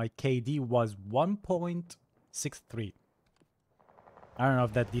yesterday, my KD was 1.63. I don't know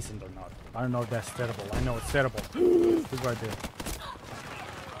if that's decent or not. I don't know if that's terrible. I know it's terrible. It's right there.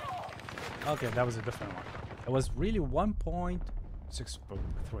 Okay, that was a different one. It was really 1.63.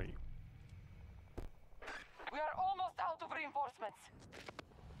 We are almost out of reinforcements.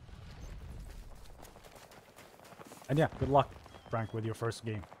 And yeah, good luck, Frank, with your first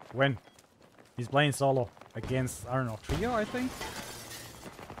game. Win. He's playing solo against, I don't know, trio, I think?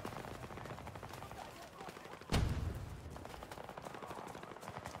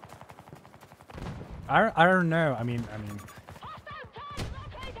 I don't know. I mean.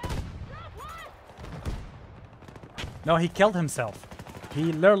 No, he killed himself.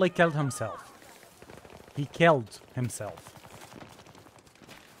 He literally killed himself. He killed himself.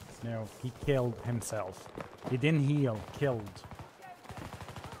 No, he killed himself. He didn't heal, killed.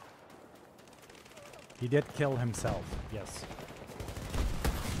 He did kill himself, yes.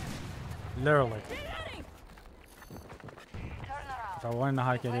 Literally. If I want to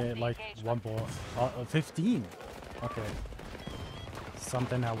hike it like 15. Okay.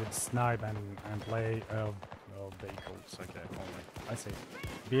 Something I would snipe and play vehicles. Okay, only. I see.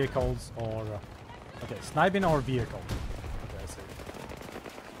 Vehicles or okay, sniping or vehicle. Okay, I see.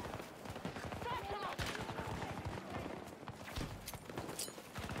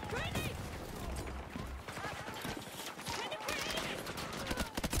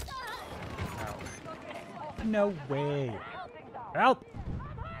 No way. Help!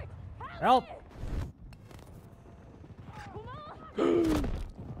 Help!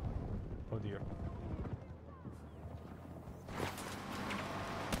 Oh dear.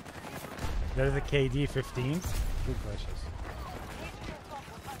 There's a KD 15. Good gracious.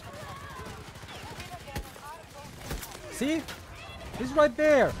 See? He's right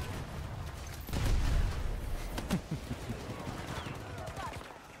there.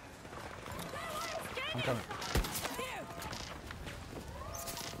 I'm coming.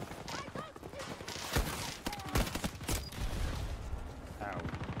 Ow.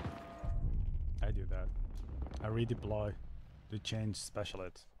 I do that. I redeploy to change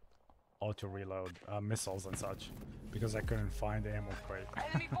specialist, auto reload, missiles and such, because I couldn't find the ammo crate.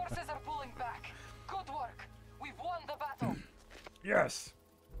 Enemy forces are pulling back. Good work. We've won the battle. Yes.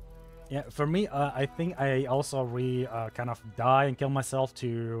 Yeah, for me, I think I also kind of die and kill myself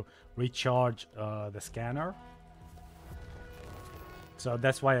to recharge the scanner. So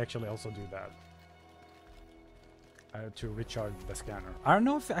that's why I actually also do that. To recharge the scanner. I don't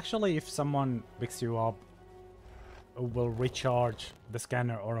know if someone picks you up, will recharge the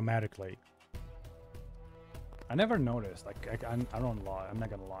scanner automatically. I never noticed. Like I don't lie. I'm not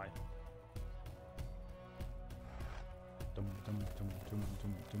gonna lie. Dum, dum, dum, dum,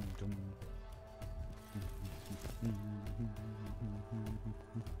 dum, dum, dum.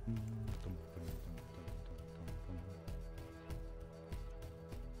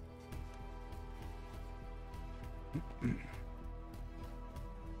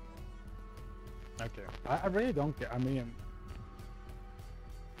 Okay, I really don't care. I mean,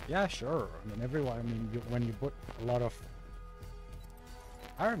 yeah, sure. I mean, everyone. I mean, when you put a lot of,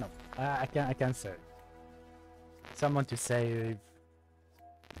 I don't know. I can't say. Someone to save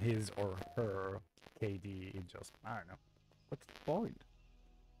his or her KD. It just, I don't know. What's the point?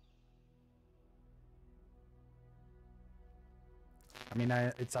 I mean,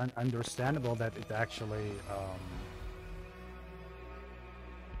 it's understandable that it actually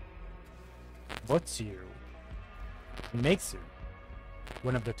puts you, makes you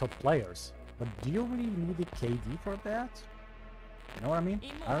one of the top players. But do you really need a KD for that? You know what I mean?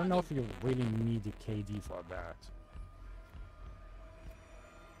 I don't know if you really need a KD for that.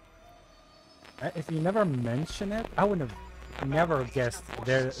 If you never mention it, I would have never guessed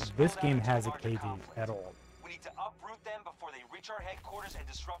this game has a KD at all. We need to uproot them before they reach our headquarters and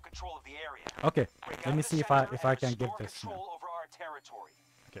disrupt control of the area. Okay, Break let out me the see if center I and can get restore this now. control over our territory.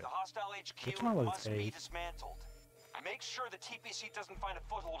 Okay. The hostile HQ Which one was must A? be dismantled. Make sure the TPC doesn't find a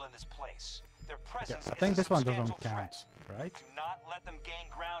foothold in this place. Their Okay, presence I think is a this one doesn't substantial count, threat. right? Do not let them gain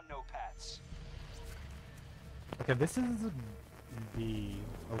ground, no-pats. Okay, this is the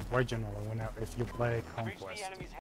original when if you play Reach the Conquest. enemy's